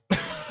die.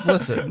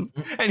 Listen,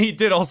 And he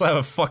did also have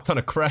a fuck ton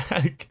of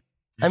crack.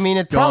 I mean,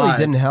 it probably God.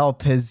 didn't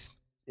help his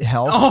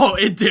health. Oh,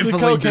 it the definitely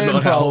did cocaine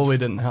not help. probably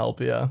didn't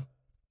help. Yeah,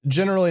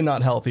 generally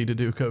not healthy to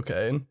do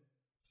cocaine,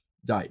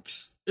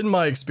 Yikes. in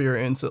my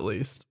experience at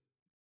least.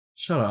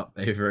 Shut up,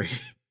 Avery.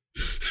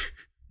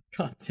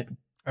 God damn.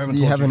 I haven't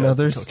Do you told have guys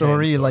another the cocaine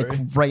story, like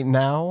right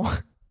now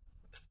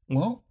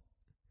Well,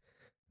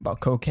 about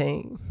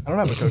cocaine? I don't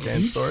have a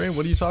cocaine story.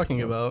 What are you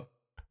talking about?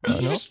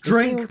 Did you just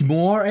drink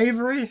more,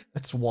 Avery?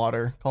 It's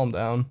water. Calm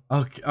down.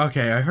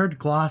 Okay, I heard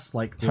glass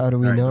like. How do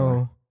we Alright,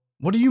 know?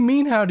 What do you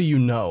mean? How do you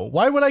know?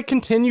 Why would I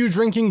continue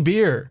drinking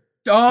beer?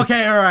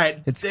 Okay,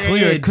 alright. It's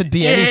clear it could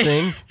be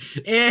anything.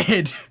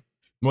 Ed.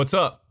 What's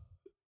up?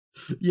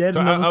 You had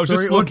So another I was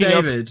story? just Or looking up.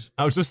 David?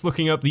 I was just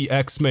looking up the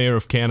ex-mayor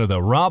of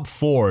Canada, Rob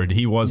Ford.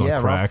 He was Yeah,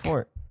 on crack. Rob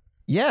Ford.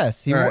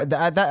 Yes, he. Alright.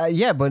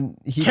 Yeah, but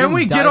he. Can didn't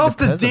we die get off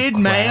the because of dead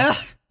crack.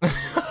 mayor?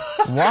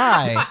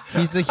 Why?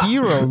 He's a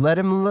hero. Let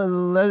him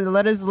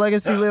let his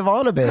legacy live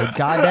on a bit.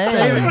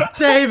 Goddamn.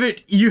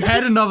 David, you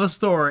had another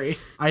story,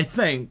 I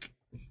think.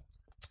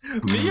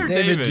 Me or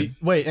David, David?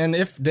 wait, and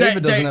if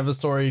David doesn't Dave- have a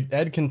story,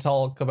 Ed can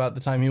talk about the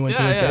time he went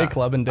to Yeah, a gay yeah.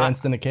 club and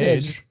danced in a Yeah,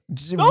 cage.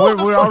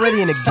 we're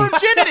already in a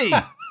Virginity.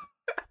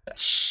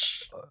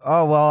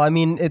 Oh well, I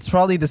mean, it's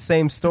probably the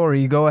same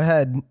story. Go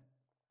ahead.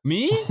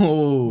 Me?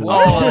 Oh.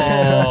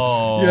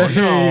 Oh Yeah.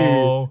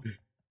 no!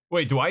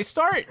 Wait, do I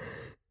start?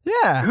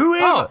 Yeah.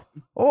 Whoever.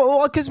 Oh,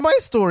 well, because my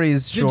story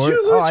is Did short.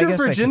 you Oh, lose I your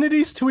guess I could-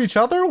 virginities to each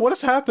other? What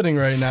is happening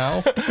right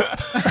now?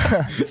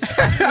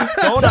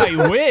 Don't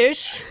I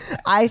wish?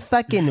 I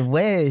fucking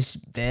wish,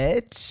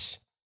 bitch.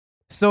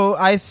 So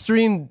I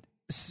streamed,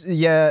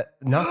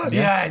 not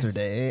Yes.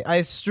 yesterday.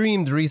 I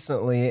streamed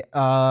recently,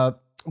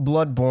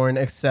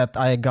 Bloodborne, except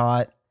I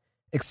got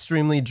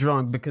extremely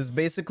drunk because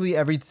basically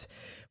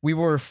we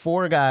were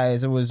 4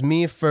 guys. It was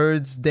me,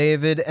 Ferds,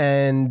 David,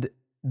 and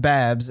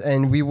Babs,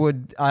 and we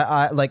would,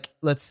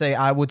 let's say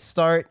I would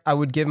start. I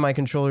would give my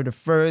controller to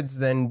Ferds,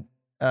 then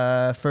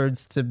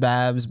Ferds to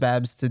Babs,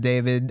 Babs to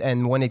David,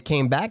 and when it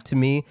came back to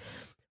me,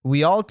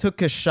 we all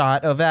took a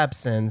shot of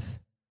absinthe.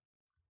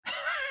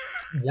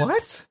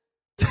 What?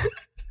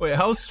 Wait,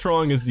 how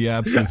strong is the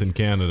absinthe in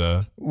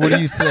Canada? What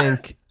do you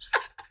think?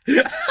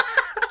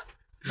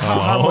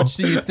 How Oh. much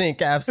do you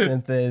think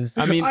absinthe is?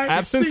 I mean,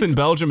 absinthe in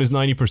Belgium is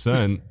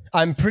 90%.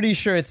 I'm pretty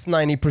sure it's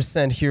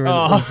 90% here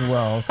Oh. as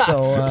well.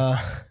 So,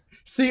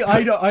 See,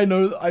 I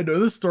know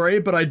the story,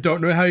 but I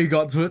don't know how you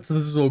got to it. So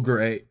this is all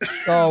great.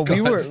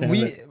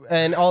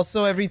 and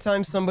also every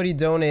time somebody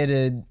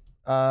donated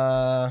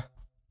a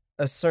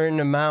certain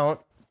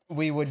amount,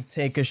 we would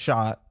take a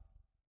shot.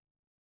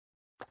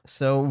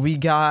 So we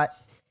got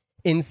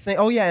insane.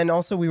 Oh yeah, and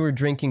also we were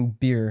drinking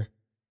beer.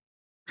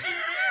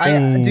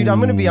 Dude,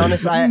 I'm gonna be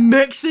honest.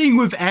 Mixing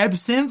with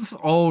absinthe?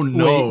 Oh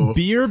no! Wait,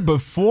 beer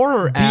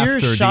before or Beer,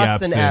 after shots,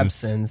 the absinthe? and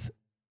absinthe.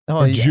 Oh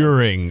Or yeah.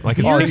 during? Like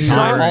at Beer, the same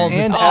shots, time? all the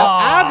and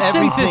time.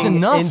 absinthe is Everything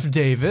enough, in-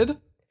 David.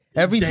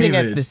 Everything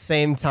at David. the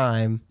same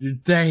time.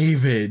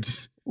 David.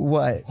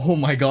 What? Oh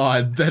my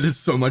god, that is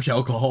so much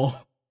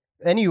alcohol.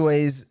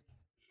 Anyways,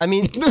 I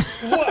mean,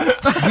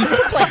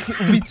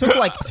 we took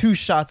like 2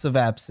 shots of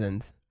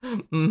absinthe,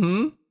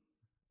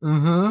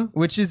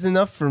 which is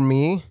enough for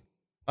me.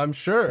 I'm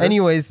sure.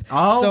 Anyways,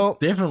 Oh, so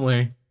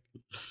definitely.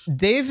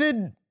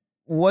 David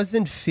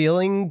wasn't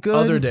feeling good.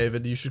 Other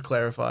David, you should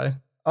clarify.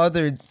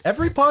 Every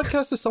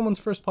podcast is someone's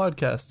first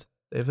podcast,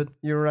 David.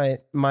 You're right.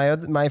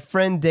 My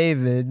friend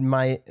David,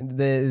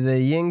 the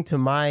yin to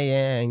my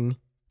yang.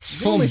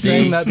 Call him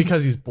Saying D. that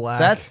because he's black.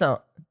 That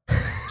sound.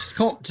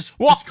 Just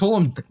call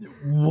him.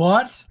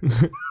 What?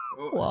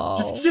 Wow.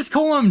 Just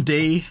call him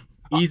D.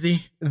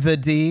 Easy. The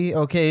D.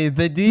 Okay,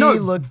 the D. No,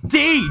 look.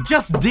 D.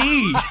 Just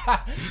D.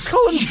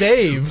 call him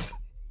Dave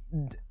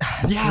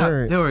Yeah,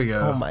 Sure. there we go.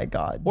 Oh my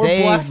God. or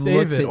Black looked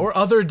David at- or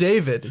other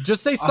David.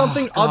 Just say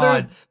something God.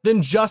 other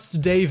than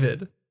just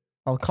David.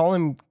 I'll call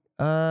him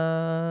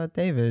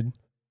David,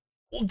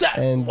 Well, that-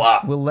 and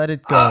what? we'll let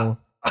it go.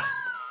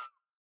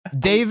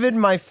 David,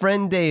 my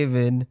friend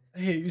David. I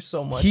hate you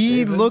so much. He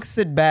David. looks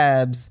at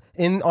Babs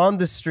on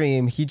the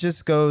stream. He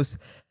just goes,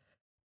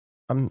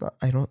 I'm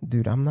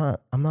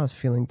not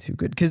feeling too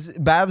good. Cause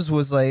Babs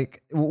was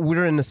like, we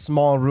were in a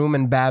small room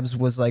and Babs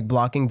was like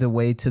blocking the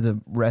way to the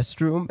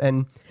restroom.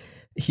 And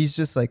he's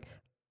just like,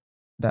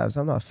 Babs,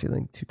 I'm not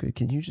feeling too good.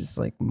 Can you just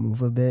like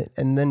move a bit?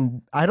 And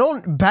then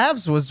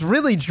Babs was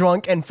really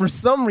drunk. And for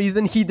some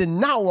reason he did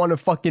not want to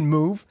fucking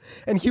move.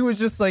 And he was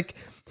just like,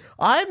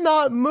 I'm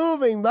not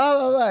moving, blah,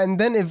 blah, blah. And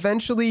then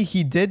eventually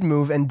he did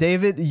move. And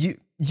David,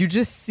 you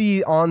just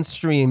see on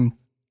stream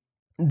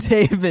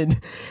David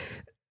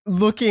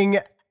looking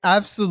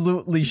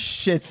absolutely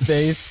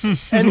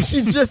shit-faced. And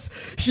he just,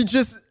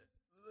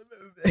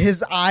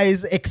 his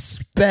eyes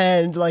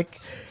expand. Like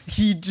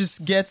he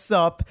just gets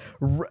up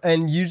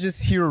and you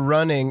just hear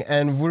running.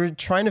 And we're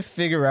trying to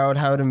figure out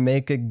how to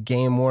make a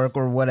game work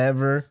or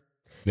whatever.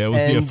 Yeah, it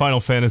was the And- Final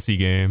Fantasy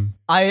game.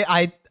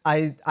 I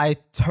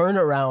turn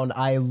around,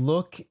 I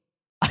look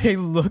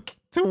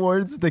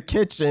towards the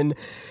kitchen,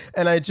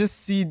 and I just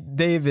see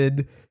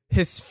David,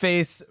 his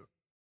face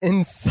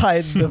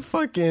inside the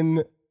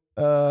fucking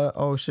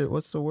oh shit,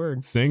 what's the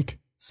word? Sink?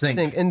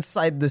 Sink.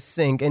 Inside the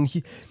sink, and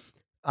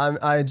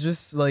I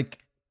just like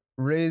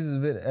raise a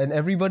bit, and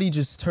everybody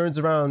just turns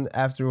around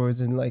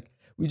afterwards, and like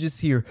we just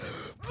hear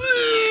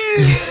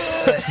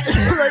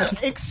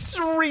like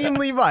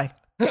extremely loud.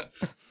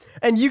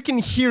 And you can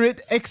hear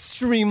it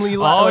extremely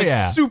loud, Oh, like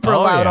yeah. super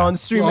Oh, loud yeah. on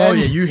stream. Oh and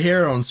yeah, you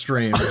hear it on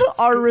stream.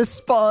 our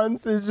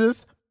response is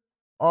just,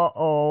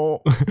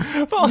 uh-oh.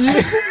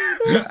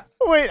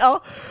 Wait, I'll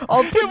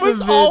put It was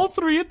the vid. all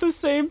 3 at the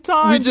same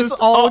time. We just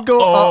all go,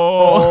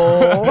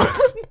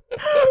 uh-oh.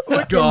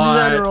 Look,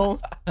 God. in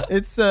general,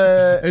 it's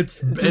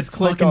It's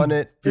click fucking on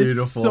it.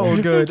 beautiful. It's so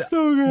good. It's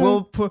so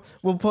good.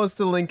 We'll post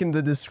the link in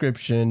the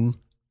description.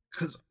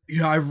 Cause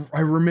yeah, I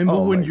remember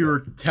Oh when my you were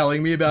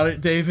telling me about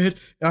it, David.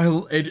 And I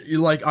was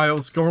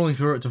scrolling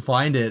through it to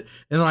find it,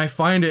 and then I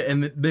find it,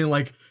 and then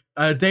like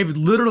David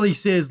literally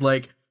says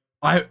like,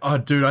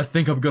 Dude, I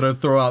think I'm gonna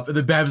throw up. And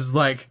then Babs is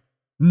like,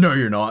 no,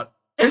 you're not.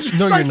 And just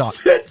No, like you're not.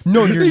 sits-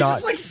 No, you're he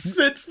not. just like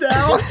sits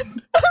down.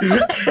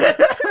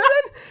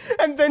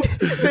 And then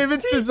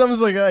David sits up and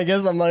is like, I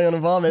guess I'm not gonna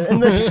vomit.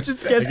 And then he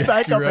just gets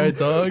back You're up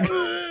right, and dog.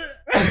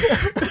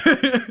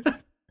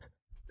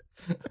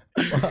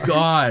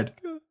 God.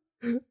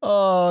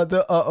 oh,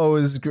 the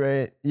is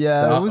great.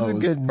 Yeah, it was a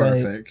good night.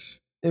 perfect.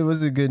 It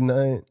was a good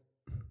night.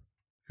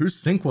 Whose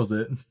sink was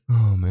it?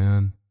 Oh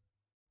man.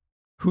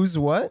 Who's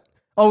what?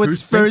 Oh, it's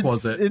Whose sink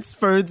was Ferd's. it? It's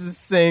Ferd's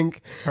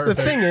sink. Perfect.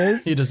 The thing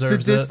is, He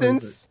deserves the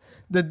it.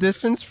 the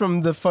distance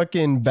from the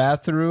fucking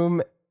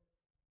bathroom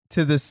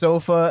to the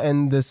sofa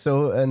and the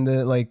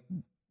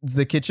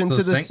kitchen To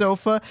to the the sink?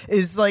 sofa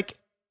is like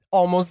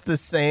almost the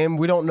same.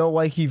 We don't know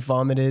why he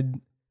vomited.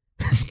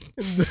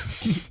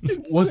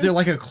 Was there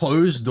like a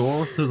closed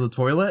door to the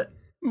toilet?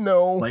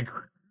 No, Like,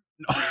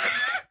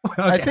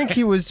 I think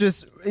he was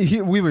just.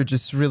 We were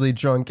just really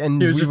drunk,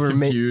 and he was we just were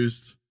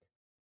confused.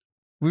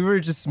 we were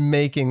just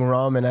making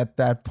ramen at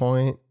that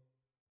point,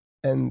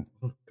 and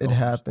it God.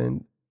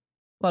 happened.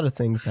 A lot of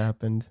things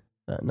happened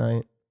that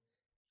night.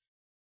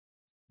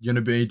 You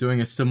gonna be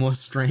doing a similar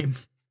stream?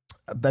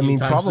 I mean,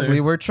 Anytime probably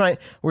soon.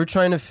 we're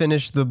trying to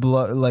finish the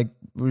blood. Like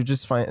we're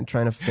just trying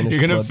to finish.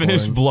 You're gonna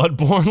finish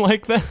Bloodborne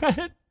like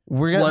that?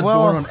 We're gonna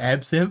Bloodborne on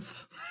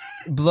absinthe.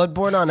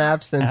 Bloodborne on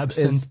absinthe,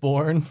 Absent is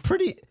born.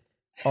 pretty.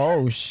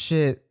 Oh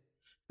shit,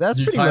 that's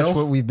New pretty title? much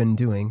what we've been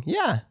doing.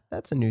 Yeah,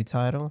 that's a new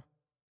title.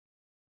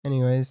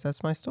 Anyways,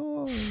 that's my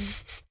story.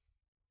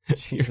 You're not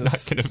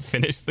Jesus. gonna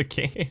finish the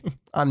game.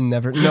 I'm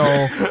never.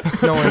 No,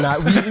 we're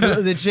not. We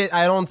legit.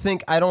 I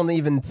don't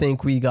even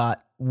think we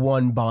got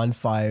one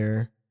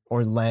bonfire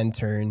or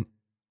lantern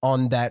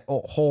on that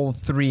whole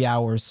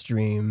 3-hour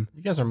stream.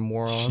 You guys are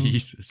morons.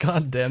 Jesus.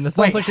 God damn, that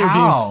sounds Wait, like it would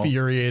how? be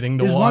infuriating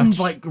to There's watch. one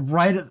like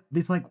right at.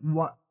 There's like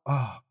what?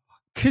 Oh.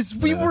 Cause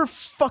we were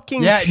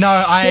fucking. Yeah. No.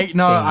 I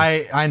know.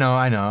 shit-faced.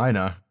 I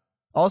know.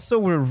 Also,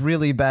 we're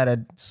really bad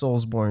at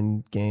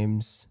Soulsborne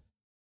games.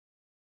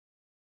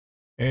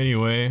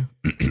 Anyway,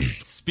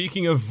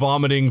 speaking of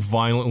vomiting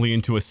violently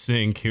into a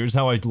sink, here's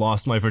how I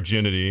lost my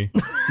virginity.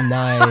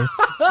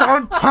 Nice.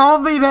 Don't tell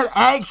me that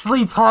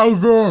actually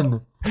ties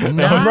in.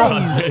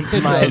 Nice.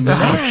 It my doesn't.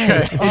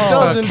 man. It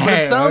doesn't, but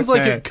okay, it sounds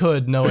like okay. it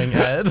could, knowing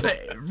Ed.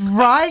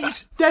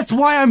 Right? That's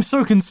why I'm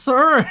so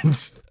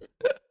concerned.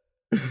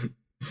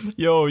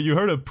 Yo, you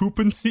heard of poop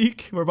and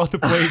seek? We're about to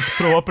play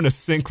throw up in a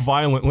sink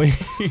violently.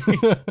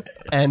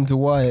 And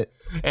what?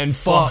 And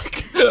fuck.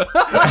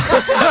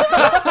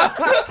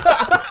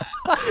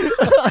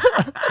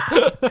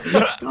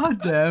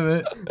 God damn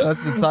it.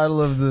 That's the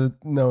title of the.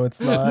 No, it's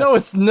not. No,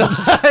 it's not.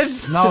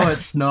 No,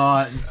 it's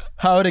not.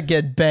 How to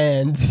get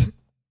banned.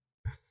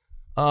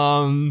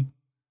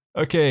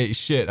 Okay,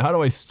 shit. How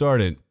do I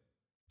start it?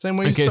 Same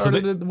way you Okay, so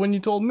started it when you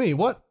told me.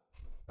 What?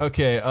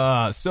 Okay,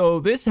 so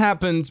this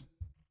happened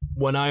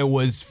when I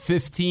was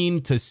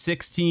 15 to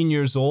 16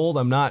 years old.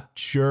 I'm not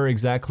sure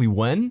exactly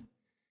when.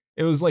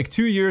 It was like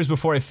 2 years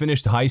before I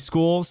finished high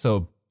school,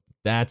 so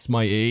that's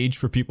my age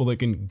for people that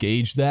can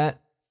gauge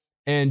that.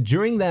 And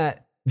during the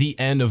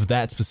end of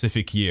that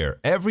specific year,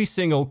 every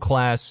single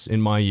class in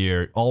my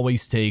year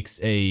always takes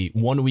a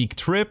 1-week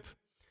trip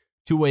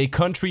to a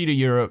country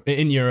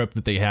in Europe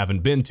that they haven't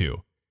been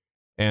to.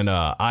 And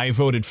I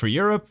voted for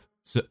Europe.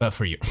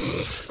 For you.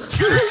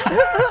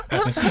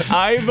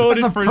 I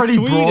voted That's a for pretty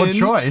Sweden. broad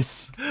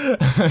choice.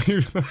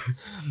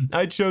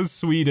 I chose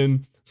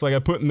Sweden, so I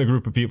got put in the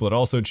group of people that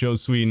also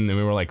chose Sweden, and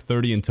we were like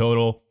 30 in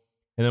total.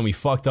 And then we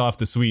fucked off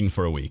to Sweden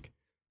for a week.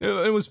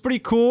 It was pretty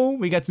cool.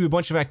 We got to do a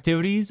bunch of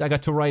activities. I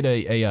got to ride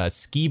a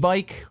ski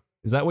bike.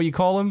 Is that what you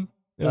call them?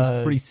 It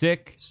was pretty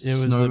sick. It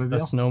was a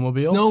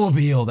snowmobile.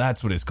 Snowmobile,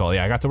 that's what it's called.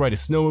 Yeah, I got to ride a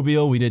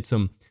snowmobile. We did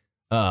some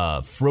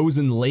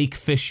frozen lake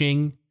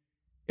fishing.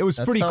 It was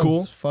That pretty sounds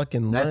cool.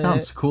 Fucking lit. That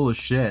sounds cool as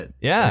shit.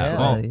 Yeah. Yeah,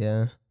 Well,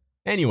 yeah.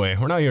 anyway,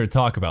 we're not here to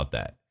talk about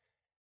that.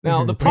 Now,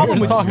 We're the here to problem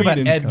We're with talk about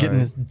Sweden, Ed getting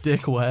his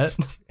dick wet.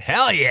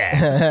 hell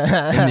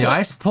yeah. In the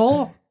ice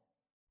pool?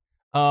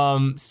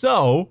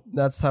 So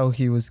That's how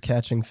he was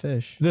catching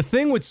fish. the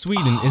thing with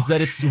Sweden is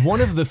that it's one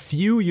of the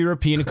few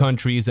European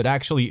countries that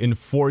actually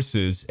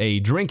enforces a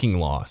drinking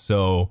law.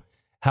 So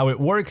how it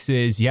works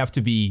is you have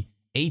to be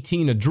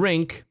 18 to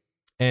drink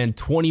and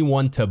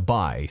 21 to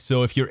buy.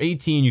 So if you're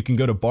 18, you can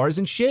go to bars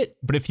and shit,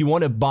 but if you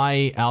want to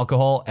buy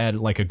alcohol at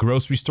like a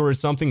grocery store or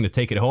something to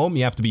take it home,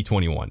 you have to be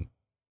 21.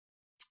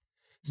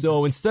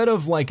 So instead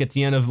of like at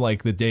the end of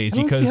like the days, I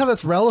don't because see how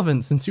that's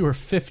relevant since you were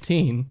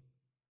 15.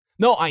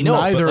 no, I know,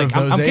 Neither but of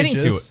like, I'm those getting to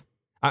ages.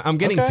 it. I'm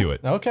getting Okay, to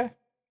it. Okay.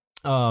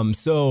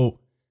 So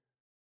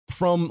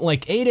from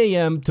like 8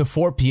 a.m. to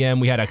 4 p.m.,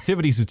 we had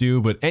activities to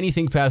do, but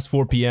anything past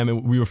 4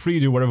 p.m., we were free to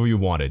do whatever we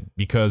wanted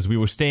because we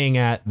were staying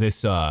at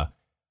this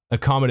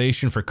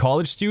accommodation for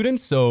college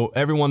students. So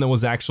everyone that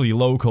was actually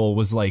local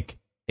was like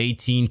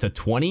 18 to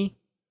 20.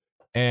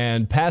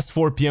 And past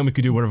 4 p.m., we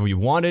could do whatever we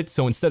wanted.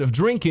 So instead of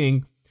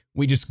drinking,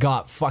 we just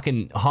got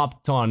fucking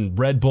hopped on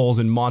Red Bulls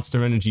and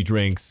Monster Energy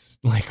drinks.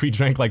 Like we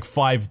drank like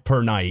 5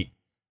 per night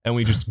and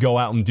we just go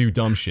out and do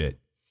dumb shit.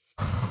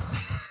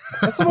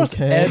 That's the most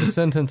Okay. Ed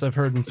sentence I've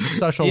heard in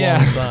such a Yeah.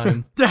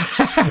 long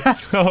time.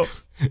 So,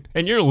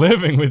 and you're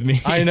living with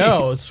me. I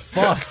know, it's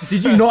fucked.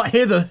 Did you not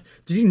hear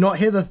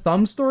the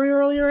thumb story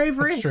earlier,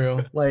 Avery? It's true.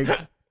 Like,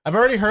 I've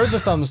already heard the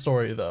thumb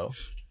story though.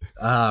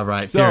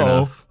 right, So, fair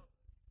enough.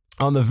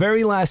 on the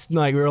very last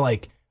night, we were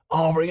like,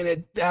 oh, we're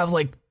going to have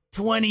like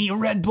 20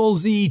 Red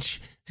Bulls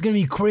each. It's going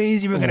to be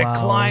crazy. We're going to Wow.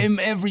 climb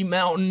every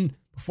mountain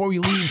before we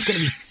leave. It's going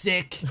to be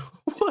sick.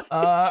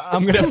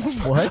 I'm going to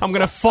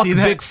fuck See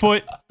that?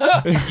 Bigfoot.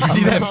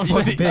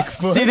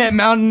 See that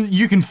mountain?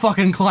 You can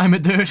fucking climb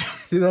it, dude.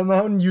 See that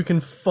mountain? You can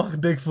fuck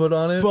Bigfoot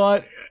on it.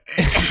 But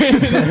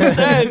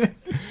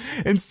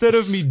instead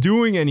of me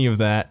doing any of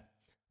that,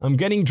 I'm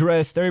getting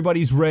dressed,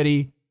 everybody's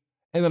ready,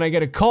 and then I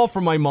get a call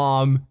from my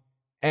mom,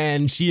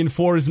 and she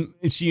informs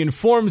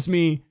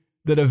me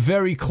that a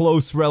very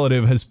close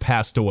relative has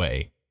passed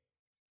away.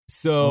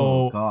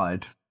 So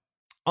God.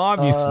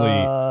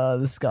 obviously,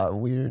 This got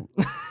weird.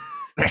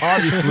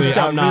 obviously, This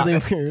got I'm not.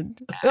 really weird.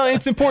 No,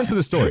 it's important to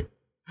the story.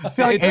 I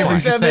feel like It's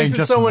Avery's that just saying makes it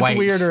just so much wait.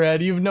 weirder,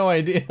 Ed. You have no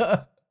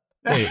idea.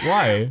 Wait,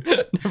 why?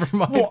 Never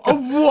mind.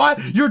 What?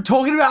 You're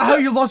talking about how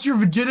you lost your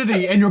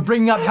virginity and you're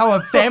bringing up how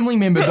a family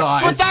member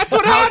died. But that's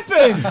what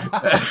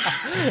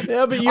happened.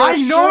 Yeah, but you're I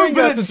know, showing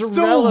but us it's it's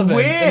still relevant,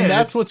 weird. and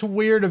that's what's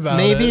weird about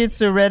Maybe it.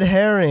 it's a red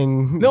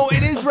herring. No,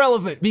 it is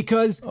relevant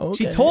because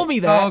she Okay. told me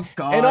that. Oh,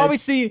 God. And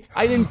obviously,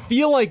 I didn't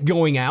feel like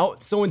going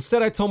out. So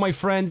instead, I told my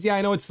friends, yeah,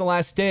 I know it's the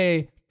last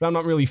day, but I'm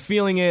not really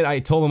feeling it. I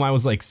told them I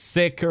was like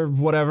sick or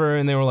whatever.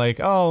 And they were like,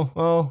 oh,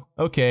 well,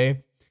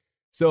 okay.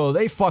 So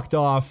they fucked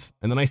off.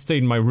 And then I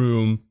stayed in my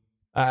room.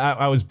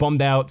 I was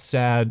bummed out,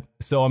 sad.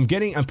 So I'm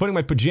putting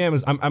my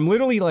pajamas. I'm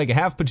literally like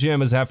half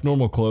pajamas, half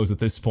normal clothes at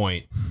this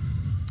point.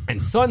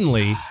 And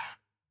suddenly,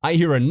 I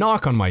hear a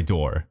knock on my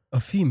door. A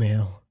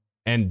female.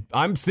 And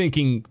I'm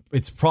thinking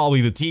it's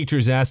probably the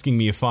teacher's asking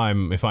me if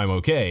I'm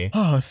okay.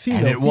 Oh, a female.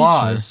 and it teacher.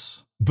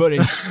 was. But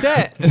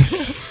instead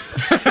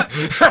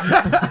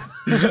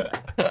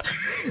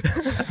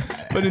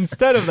But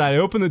instead of that, I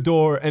open the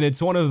door and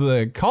it's one of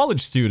the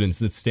college students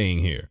that's staying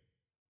here.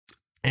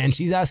 And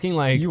she's asking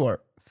like, You are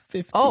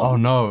 15. Oh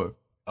no.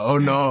 Oh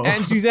no.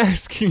 and she's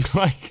asking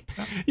like,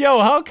 yo,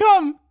 how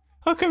come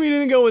you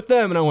didn't go with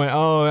them? And I went,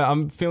 oh,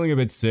 I'm feeling a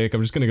bit sick.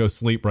 I'm just going to go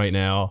sleep right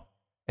now.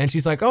 And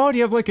she's like, oh, do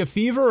you have like a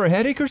fever or a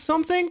headache or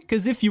something?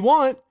 Because if you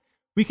want,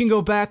 we can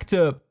go back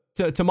to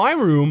my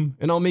room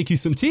and I'll make you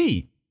some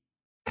tea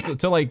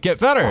to like get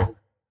better.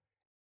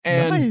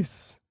 And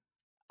Nice.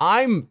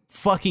 I'm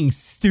fucking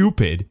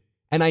stupid.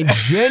 And I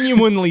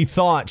genuinely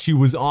thought she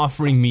was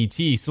offering me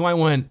tea. So I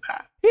went,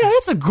 yeah,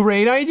 that's a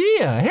great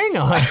idea. Hang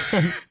on.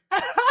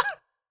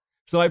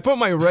 So I put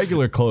my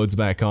regular clothes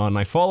back on. And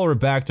I follow her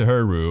back to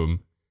her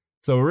room.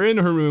 So we're in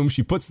her room.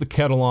 She puts the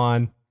kettle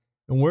on.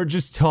 And we're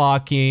just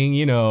talking,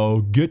 you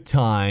know, good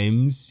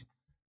times.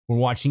 We're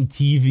watching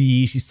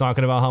TV. She's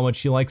talking about how much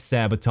she likes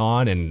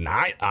Sabaton. And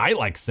I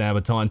like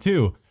Sabaton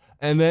too.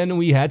 And then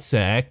we had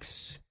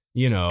sex,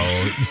 you know.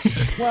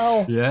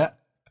 Well, yeah.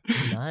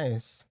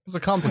 Nice. it's a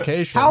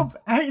complication. How?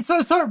 Hey,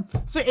 so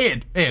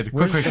Ed,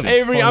 quick question.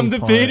 Avery, I'm Funny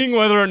debating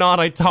whether or not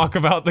I talk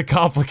about the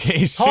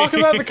complication. Talk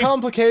about the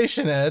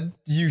complication, Ed.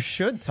 You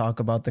should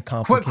talk about the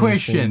Quick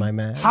complication, question. my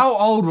man. How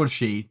old was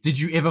she? Did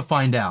you ever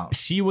find out?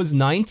 She was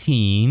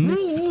 19.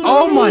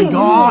 Oh my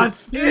god.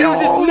 You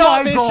did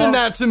not mention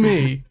that to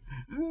me.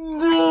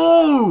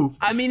 No.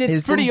 I mean, it's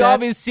Isn't pretty that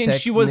obvious since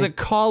she was a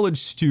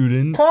college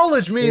student.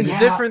 College means Yeah.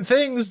 different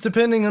things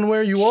depending on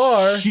where you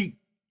are.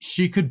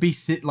 She could be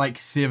like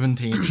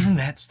 17. Even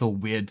that's still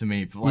weird to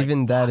me. But like,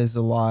 Even that is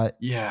a lot.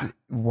 yeah.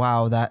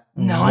 Wow, that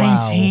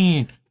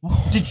 19.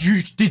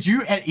 Did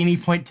you at any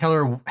point tell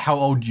her how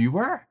old you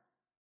were?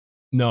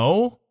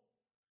 No?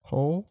 Wow.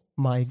 Oh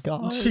my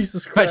god.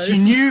 Jesus But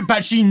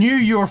Christ. she knew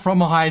you were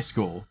from a high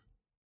school.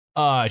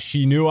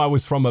 She knew I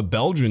was from a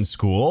Belgian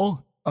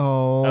school.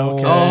 Oh.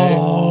 Okay.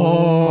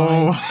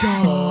 Oh.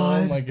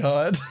 Oh my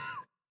god.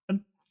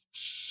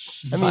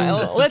 I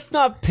mean, Let's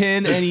not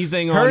pin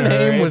anything Her on her.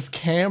 name was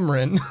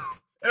Cameron.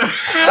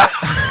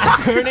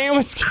 Her name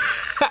was.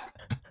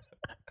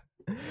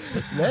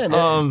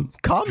 man,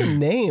 common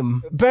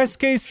name. Best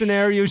case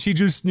scenario, she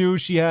just knew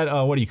she had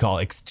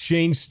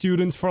exchange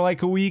students for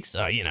like a week.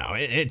 So you know,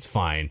 it's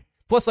fine.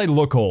 Plus, I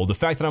look old. The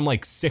fact that I'm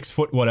like 6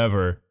 foot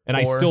whatever, and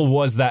I Four. still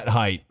was that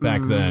height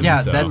back then.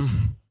 Yeah, so.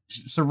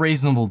 it's a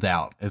reasonable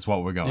doubt is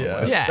what we're going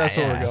Yeah, with. Yeah, that's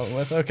what yeah. we're going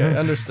with. Okay,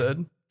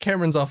 understood.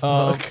 Cameron's off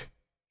the hook.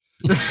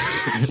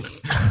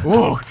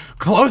 Ooh,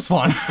 close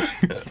one.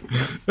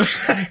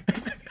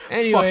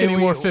 Anyway, Fuck any we-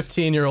 more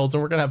 15-year-olds,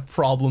 and we're gonna have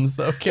problems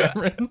though,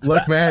 Cameron.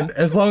 Look, man,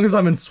 as long as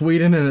I'm in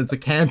Sweden and it's a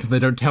camp, they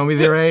don't tell me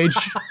their age.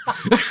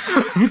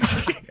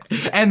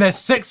 And they're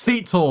 6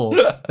 feet tall.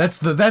 That's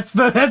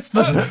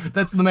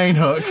the main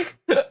hook.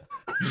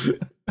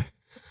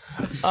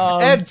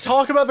 Ed,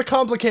 talk about the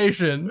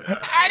complication.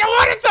 I don't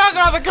want to talk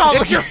about the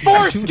complication. It's your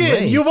foreskin.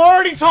 late. You've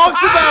already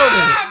talked about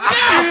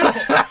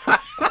it.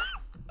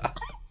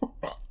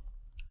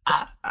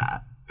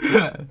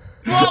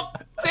 Well,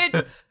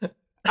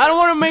 I don't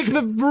want to make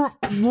the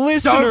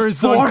listeners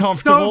force-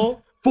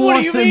 uncomfortable.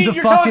 force him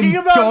to fucking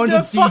go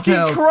into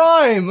details.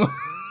 crime.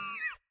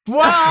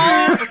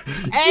 Wow.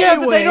 Yeah,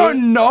 but they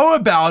don't know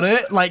about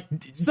it. Like,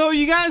 So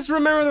you guys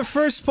remember the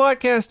first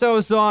podcast I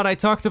was on? I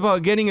talked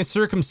about getting a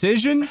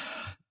circumcision.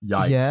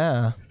 yikes.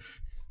 Yeah.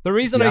 The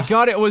reason I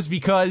got it was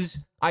because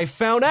I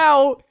found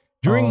out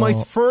during my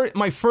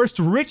first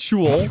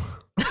ritual.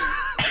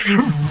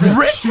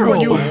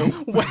 Ritual.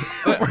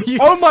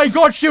 Oh my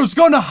god, she was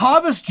going to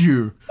harvest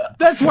you.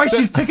 That's why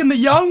she's picking the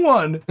young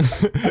one.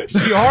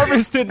 She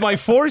harvested my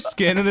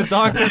foreskin and the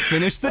doctor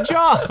finished the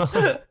job.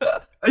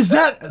 Is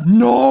that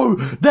no?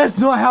 That's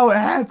not how it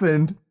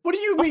happened. What do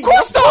you mean? Of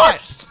course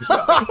not!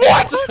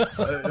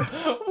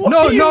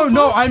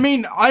 No. I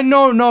mean, I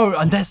know, no,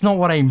 and that's not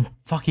what I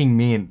fucking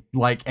meant.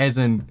 Like, as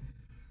in,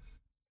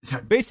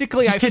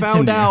 Basically, I Just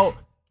found continue. out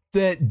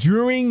that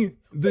during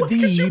the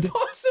deed,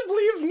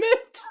 Possibly have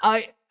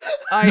meant.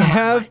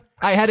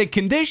 I had a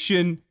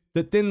condition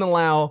that didn't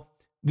allow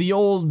the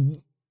old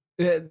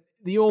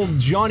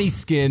Johnny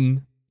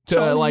skin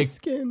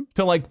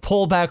to like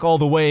pull back all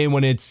the way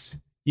when it's,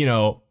 you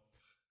know,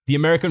 the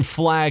American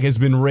flag has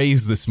been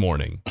raised this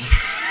morning.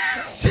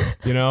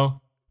 You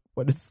know?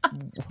 What is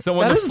So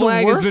when That the is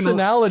flag the has worst been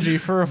analogy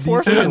for a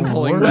foreskin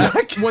pulling back.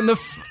 when the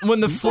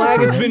flag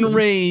has been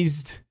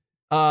raised,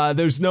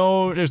 there's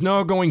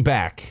no going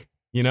back,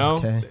 you know?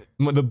 Okay.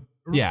 No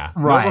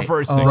Right.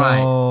 reversing.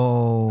 Right.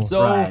 Oh,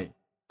 So right.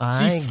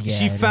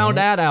 she found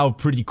that out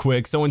pretty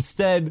quick. So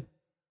instead,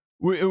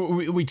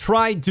 we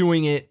tried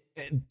doing it.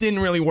 It didn't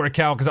really work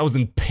out because I was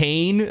in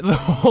pain the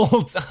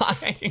whole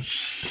time.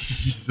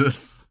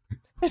 Jesus.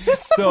 Is it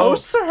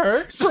supposed to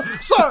hurt? So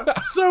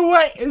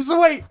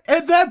wait.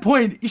 At that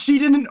point, she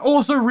didn't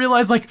also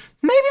realize, like,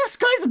 maybe this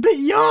guy's a bit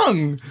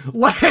young.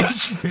 Like,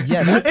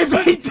 Yeah, that's if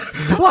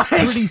he, like,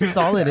 pretty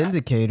solid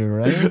indicator,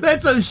 right?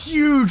 that's a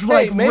huge,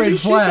 like, Hey, maybe red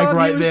she flag thought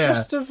right he was there.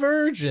 just a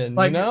virgin,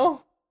 Like- you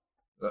know?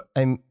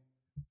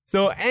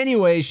 So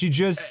anyway, she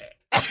just,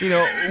 you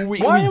know,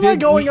 Why am I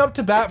going up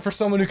to bat for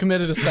someone who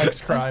committed a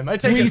sex crime? I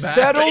take We it back.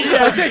 settled.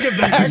 I take it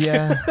back.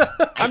 Yeah.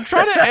 I'm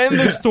trying to end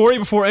this story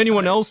before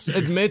anyone else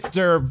admits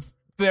they're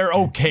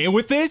okay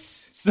with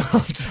this. So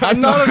I'm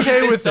not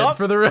okay with this it, up.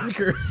 for the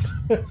record.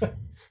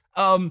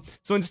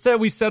 So instead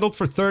we settled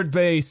for third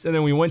base and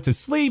then we went to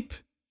sleep.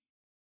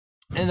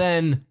 And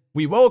then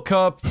we woke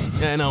up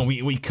and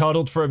we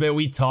cuddled for a bit.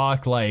 We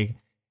talked like,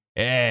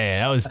 hey,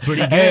 that was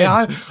pretty good. Hey,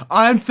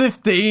 I'm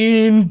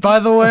 15, by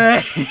the way.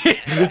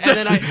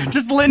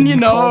 just letting you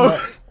know.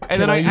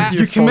 and then I use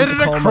your You phone to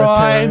committed a call my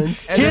crime.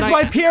 parents? And Here's then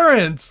my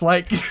parents.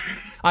 Like,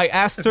 I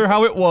asked her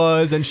how it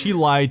was and she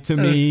lied to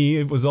me.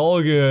 It was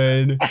all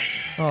good.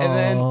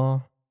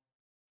 Aw.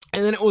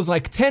 And then it was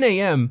like 10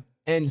 a.m.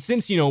 And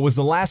since, you know, it was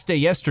the last day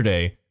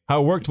yesterday,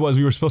 how it worked was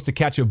we were supposed to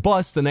catch a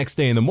bus the next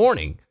day in the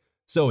morning.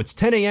 So it's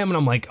 10 a.m. and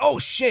I'm like, oh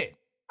shit,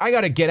 I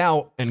gotta get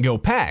out and go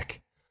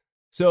pack.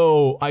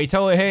 So I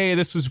tell her, hey,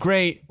 this was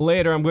great.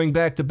 Later, I'm going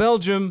back to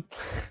Belgium.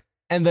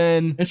 And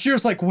then, and she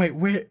was like, wait,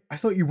 I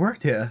thought you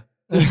worked here.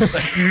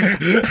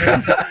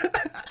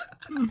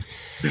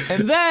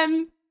 and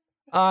then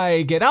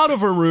I get out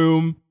of her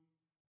room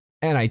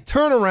and I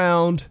turn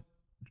around,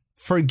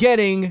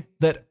 forgetting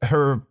that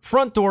her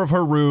front door of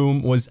her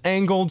room was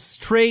angled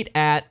straight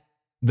at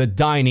the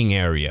dining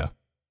area.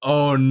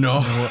 Oh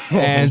no.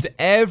 And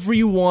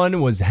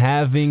everyone was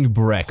having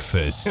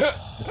breakfast.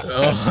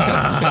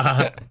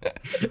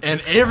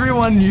 And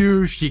everyone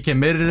knew she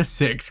committed a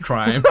sex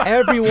crime.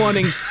 Everyone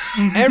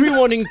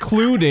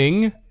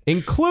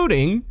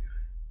including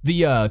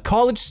the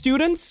college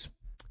students,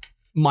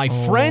 my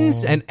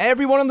friends, and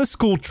everyone on the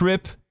school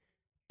trip,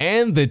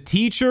 and the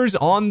teachers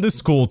on the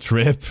school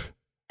trip.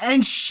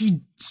 And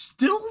she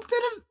still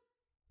didn't,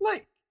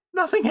 like,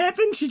 nothing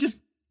happened. She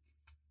just,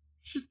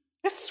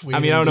 It's sweet. I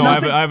mean, I don't know.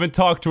 I haven't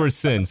talked to her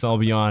since, I'll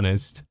be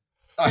honest.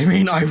 I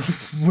mean, I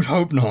would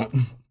hope not.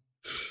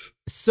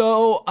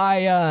 So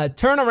I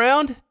turn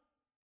around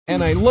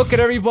and I look at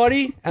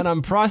everybody and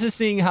I'm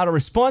processing how to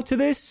respond to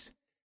this.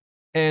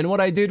 And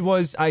what I did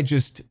was I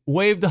just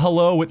waved a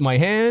hello with my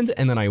hand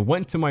and then I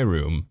went to my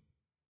room.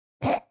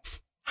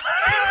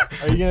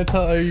 Are you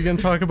gonna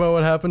talk about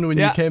what happened when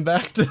you Yeah. came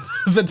back to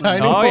the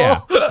dining Oh hall?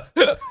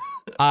 yeah.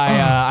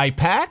 I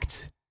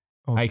packed.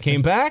 I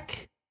came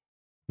back.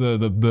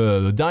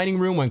 The dining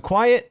room went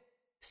quiet.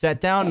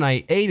 Sat down and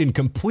I ate in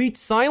complete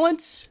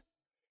silence.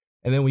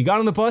 And then we got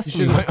on the bus.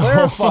 You and should we went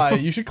clarify. home.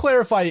 You should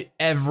clarify.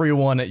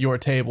 Everyone at your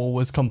table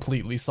was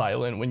completely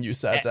silent when you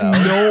sat down.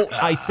 No,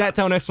 I sat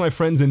down next to my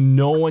friends and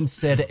no one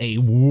said a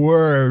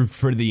word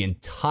for the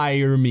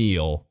entire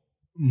meal.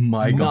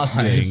 My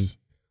Nothing.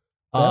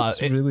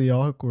 That's It- really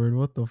awkward.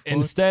 What the fuck?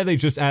 Instead, they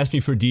just asked me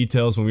for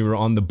details when we were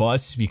on the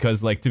bus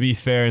because, like, to be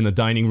fair, in the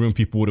dining room,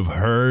 people would have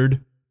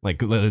heard. Like,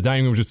 the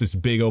dining room was just this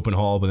big open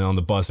hall, but then on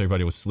the bus,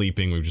 everybody was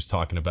sleeping. We were just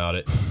talking about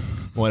it.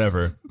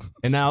 Whatever.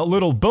 And now, a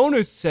little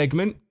bonus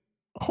segment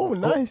Oh,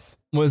 nice.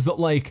 was that,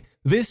 like,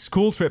 this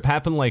school trip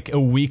happened, like, a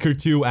week or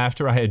two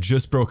after I had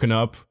just broken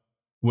up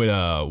with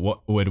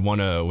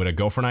a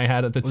girlfriend I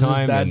had at the Was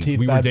time. this bad and teeth,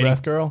 we were bad dating.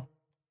 breath girl?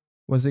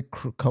 Was it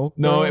Coke?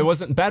 No, Girl? it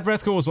wasn't. Bad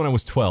Breath Girl was when I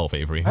was 12,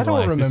 Avery. I don't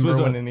Relax. This remember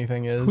was when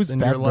anything is Who's in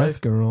Bad your Breath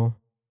life. Girl?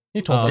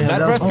 You told us. Yeah,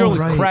 Bad that Breath was- Girl oh,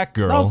 is right. Crack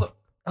Girl.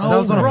 That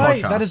was on a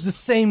right. podcast. That is the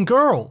same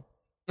girl.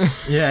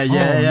 Yeah, Oh,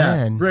 yeah.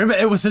 man. Remember,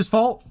 it was his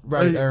fault.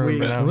 Right, I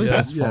remember now. It was Yeah.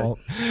 his fault.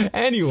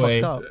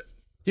 Anyway, Fucked up.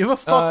 Do you have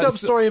a fucked up so-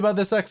 story about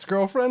this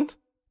ex-girlfriend?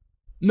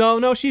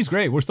 no, she's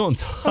great. We're still in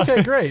touch.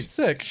 Okay, great.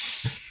 Sick.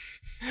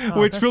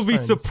 Which best will be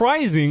friends.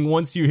 surprising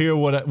once you hear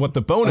what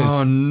the bonus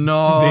Oh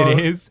no!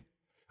 bit is,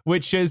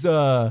 which is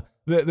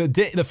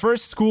the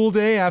first school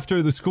day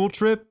after the school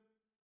trip.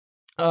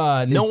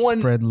 No It one,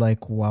 spread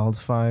like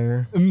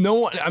wildfire. no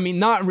one. I mean,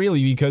 not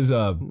really, because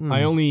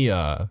I only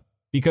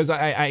because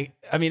I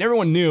mean,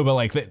 everyone knew, but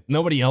like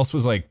nobody else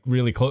was like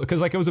really close,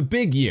 because like it was a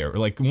big year.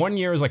 Like 1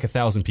 year is like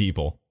 1,000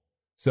 people,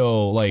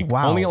 so like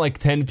Wow. only like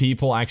 10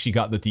 people actually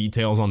got the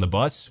details on the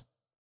bus.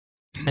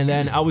 And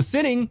then I was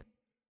sitting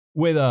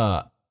with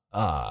the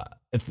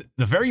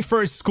very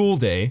first school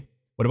day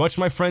with a bunch of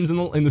my friends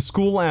in the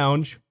school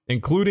lounge,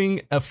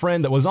 including a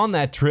friend that was on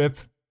that trip,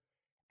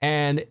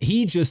 and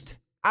he just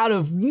out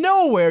of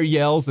nowhere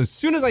yells as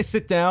soon as I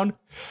sit down,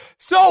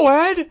 "So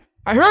Ed,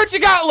 I heard you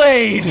got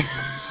laid."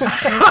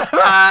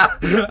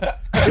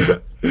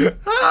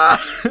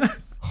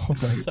 Oh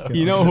my god.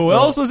 You know who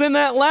else was in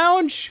that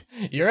lounge?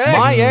 Your ex.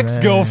 My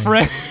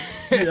ex-girlfriend.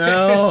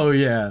 Oh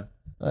yeah.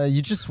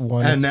 You just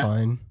won. And It's that-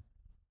 fine.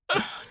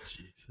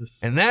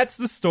 Jesus. And that's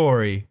the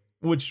story,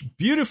 which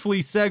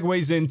beautifully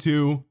segues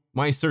into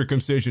my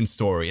circumcision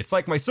story. It's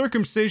like my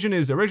circumcision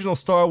is original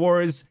Star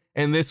Wars,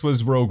 and this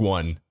was Rogue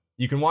One.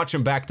 You can watch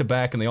them back to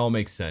back, and they all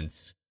make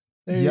sense.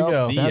 There you Yup,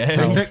 go. that's The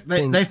how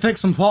end. They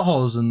fixed some plot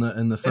holes in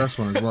the first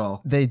one as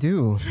well. They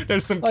do.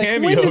 There's some Like,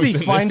 cameos. when did he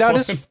in find this out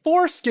one. his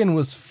foreskin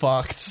was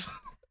fucked?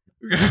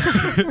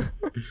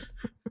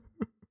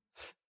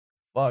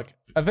 Fuck.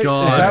 I think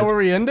God. is that where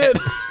we ended?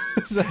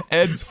 Is that-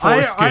 Ed's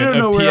I foreskin, don't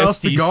know a where else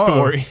PSD to go.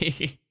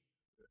 story.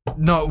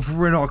 No,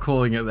 we're not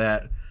calling it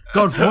that.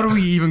 God, what do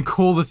we even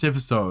call this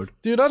episode?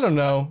 Dude, I don't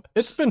know.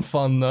 It's been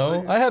fun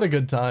though. I had a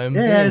good time.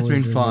 Yeah, it's It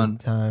was been a fun. good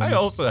time. I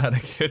also had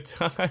a good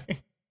time.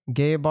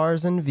 Gay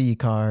bars and V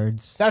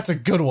cards. That's a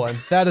good one.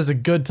 That is a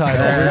good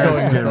title. We're That's going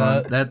a with good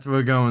one. that.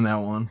 We're going that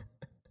one.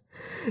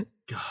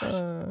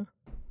 God.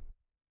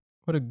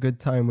 What a good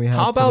time we had.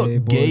 How about today,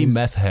 gay boys.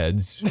 meth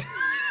heads?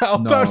 How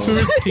No. about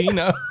who's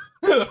Tina?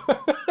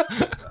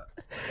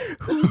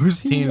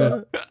 Who's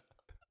Tina?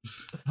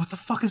 What the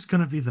fuck is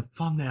gonna be the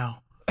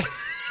thumbnail?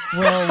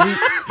 Well,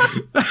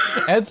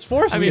 Ed's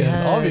foreskin, mean,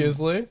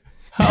 obviously.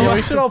 Yeah,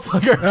 we should all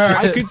plug our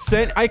I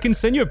can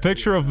send you a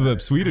picture of the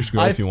Swedish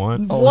girl if you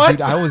want. oh, What?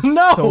 dude, I was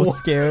No. so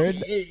scared.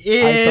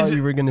 I thought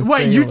you were gonna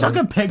Wait, say you it, took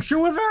like- a picture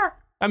with her?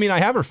 I mean, I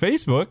have her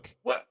Facebook.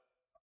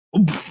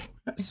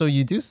 So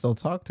you do still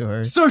talk to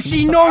her? So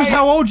she knows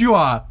how old you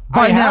are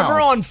by I now. have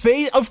her on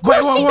face. Of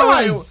course Wait, she wait,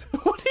 wait, does.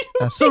 What do you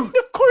That's So- mean?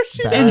 Of course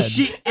she Bad. does.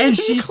 and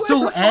she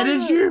still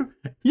added you?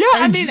 Yeah,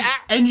 I And mean, you-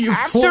 and you've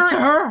after talked to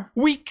her?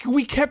 We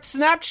kept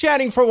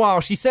Snapchatting for a while.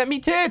 She sent me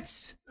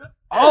tits.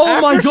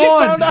 Oh my After she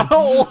found god! out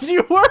how old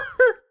you were.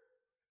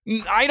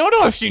 I don't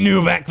know if she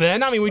knew back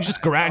then. I mean, we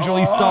just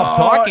gradually stopped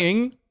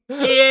talking.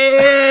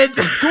 Ed!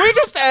 Can we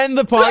just end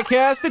the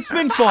podcast? It's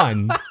been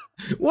fun.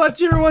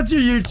 What's your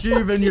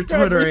YouTube and your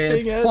Twitter?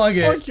 Everything, Ed? Ed. Plug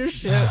Plug it. your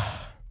shit.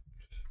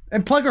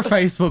 And plug her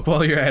Facebook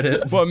while you're at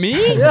it. What, me?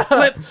 Let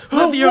the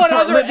What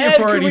other let the Ed could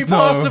we authorities know.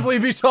 possibly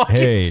be talking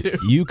Hey, to?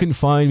 you can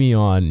find me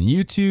on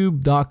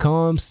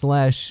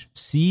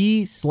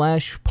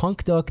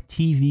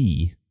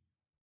youtube.com/c/punkducktv.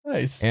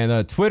 Nice.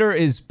 And Twitter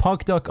is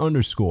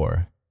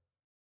punkduck_.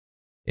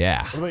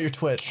 Yeah. What about your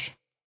Twitch?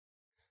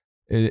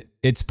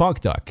 It's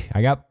punkduck.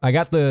 I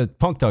got the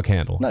punkduck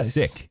handle. Nice.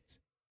 Sick.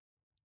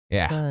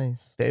 Yeah.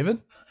 Nice.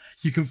 David?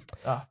 You can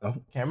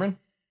Cameron?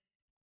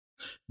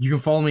 you can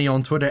follow me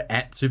on Twitter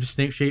at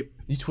SuperSnakeShape.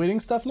 You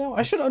tweeting stuff now?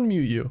 I should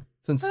unmute you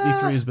since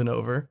E3 has been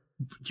over.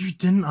 You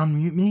didn't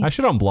unmute me? I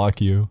should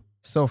unblock you.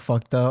 So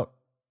fucked up.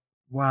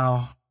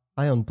 Wow.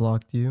 I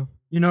unblocked you.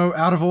 You know,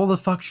 out of all the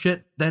fuck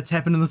shit that's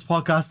happened in this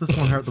podcast, this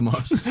one hurt the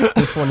most.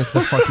 This one is the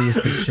fuckiest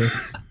of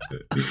shits.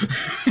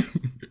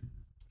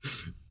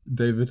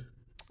 David.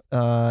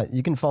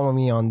 You can follow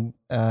me on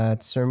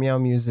Sir Meow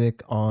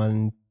Music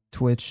on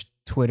Twitch,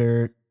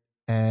 Twitter,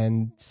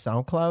 and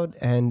SoundCloud,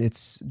 and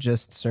it's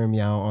just Sir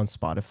Meow on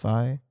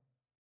Spotify.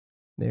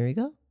 There you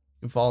go. You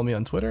can follow me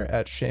on Twitter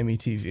at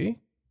ShammyTV.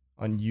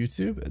 On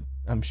YouTube,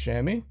 I'm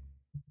Shammy.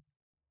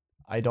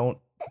 I don't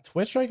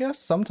Twitch, I guess.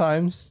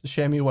 Sometimes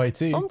Shammy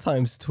YT.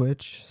 Sometimes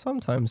Twitch.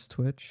 Sometimes I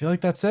Twitch. feel like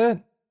that's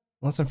it.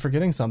 Unless I'm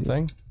forgetting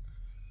something.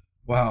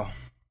 Wow.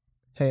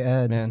 Hey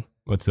Ed, Man,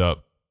 What's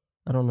up?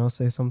 I don't know.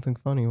 Say something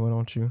funny. Why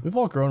don't you? we've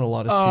all grown a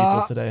lot as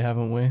people today,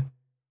 haven't we?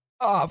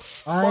 Oh,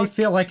 I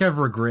feel like I've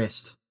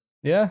regressed.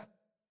 Yeah?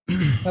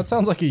 That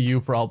sounds like a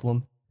you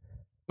problem.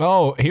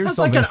 Oh, here's Sounds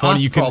like something an funny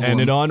us you can problem. end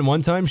it on.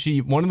 One of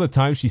the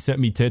times she sent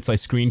me tits, I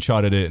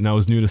screenshotted it, and I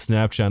was new to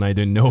Snapchat, and I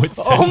didn't know it.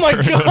 Oh my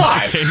sent her a God.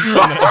 notification,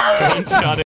 and I screenshotted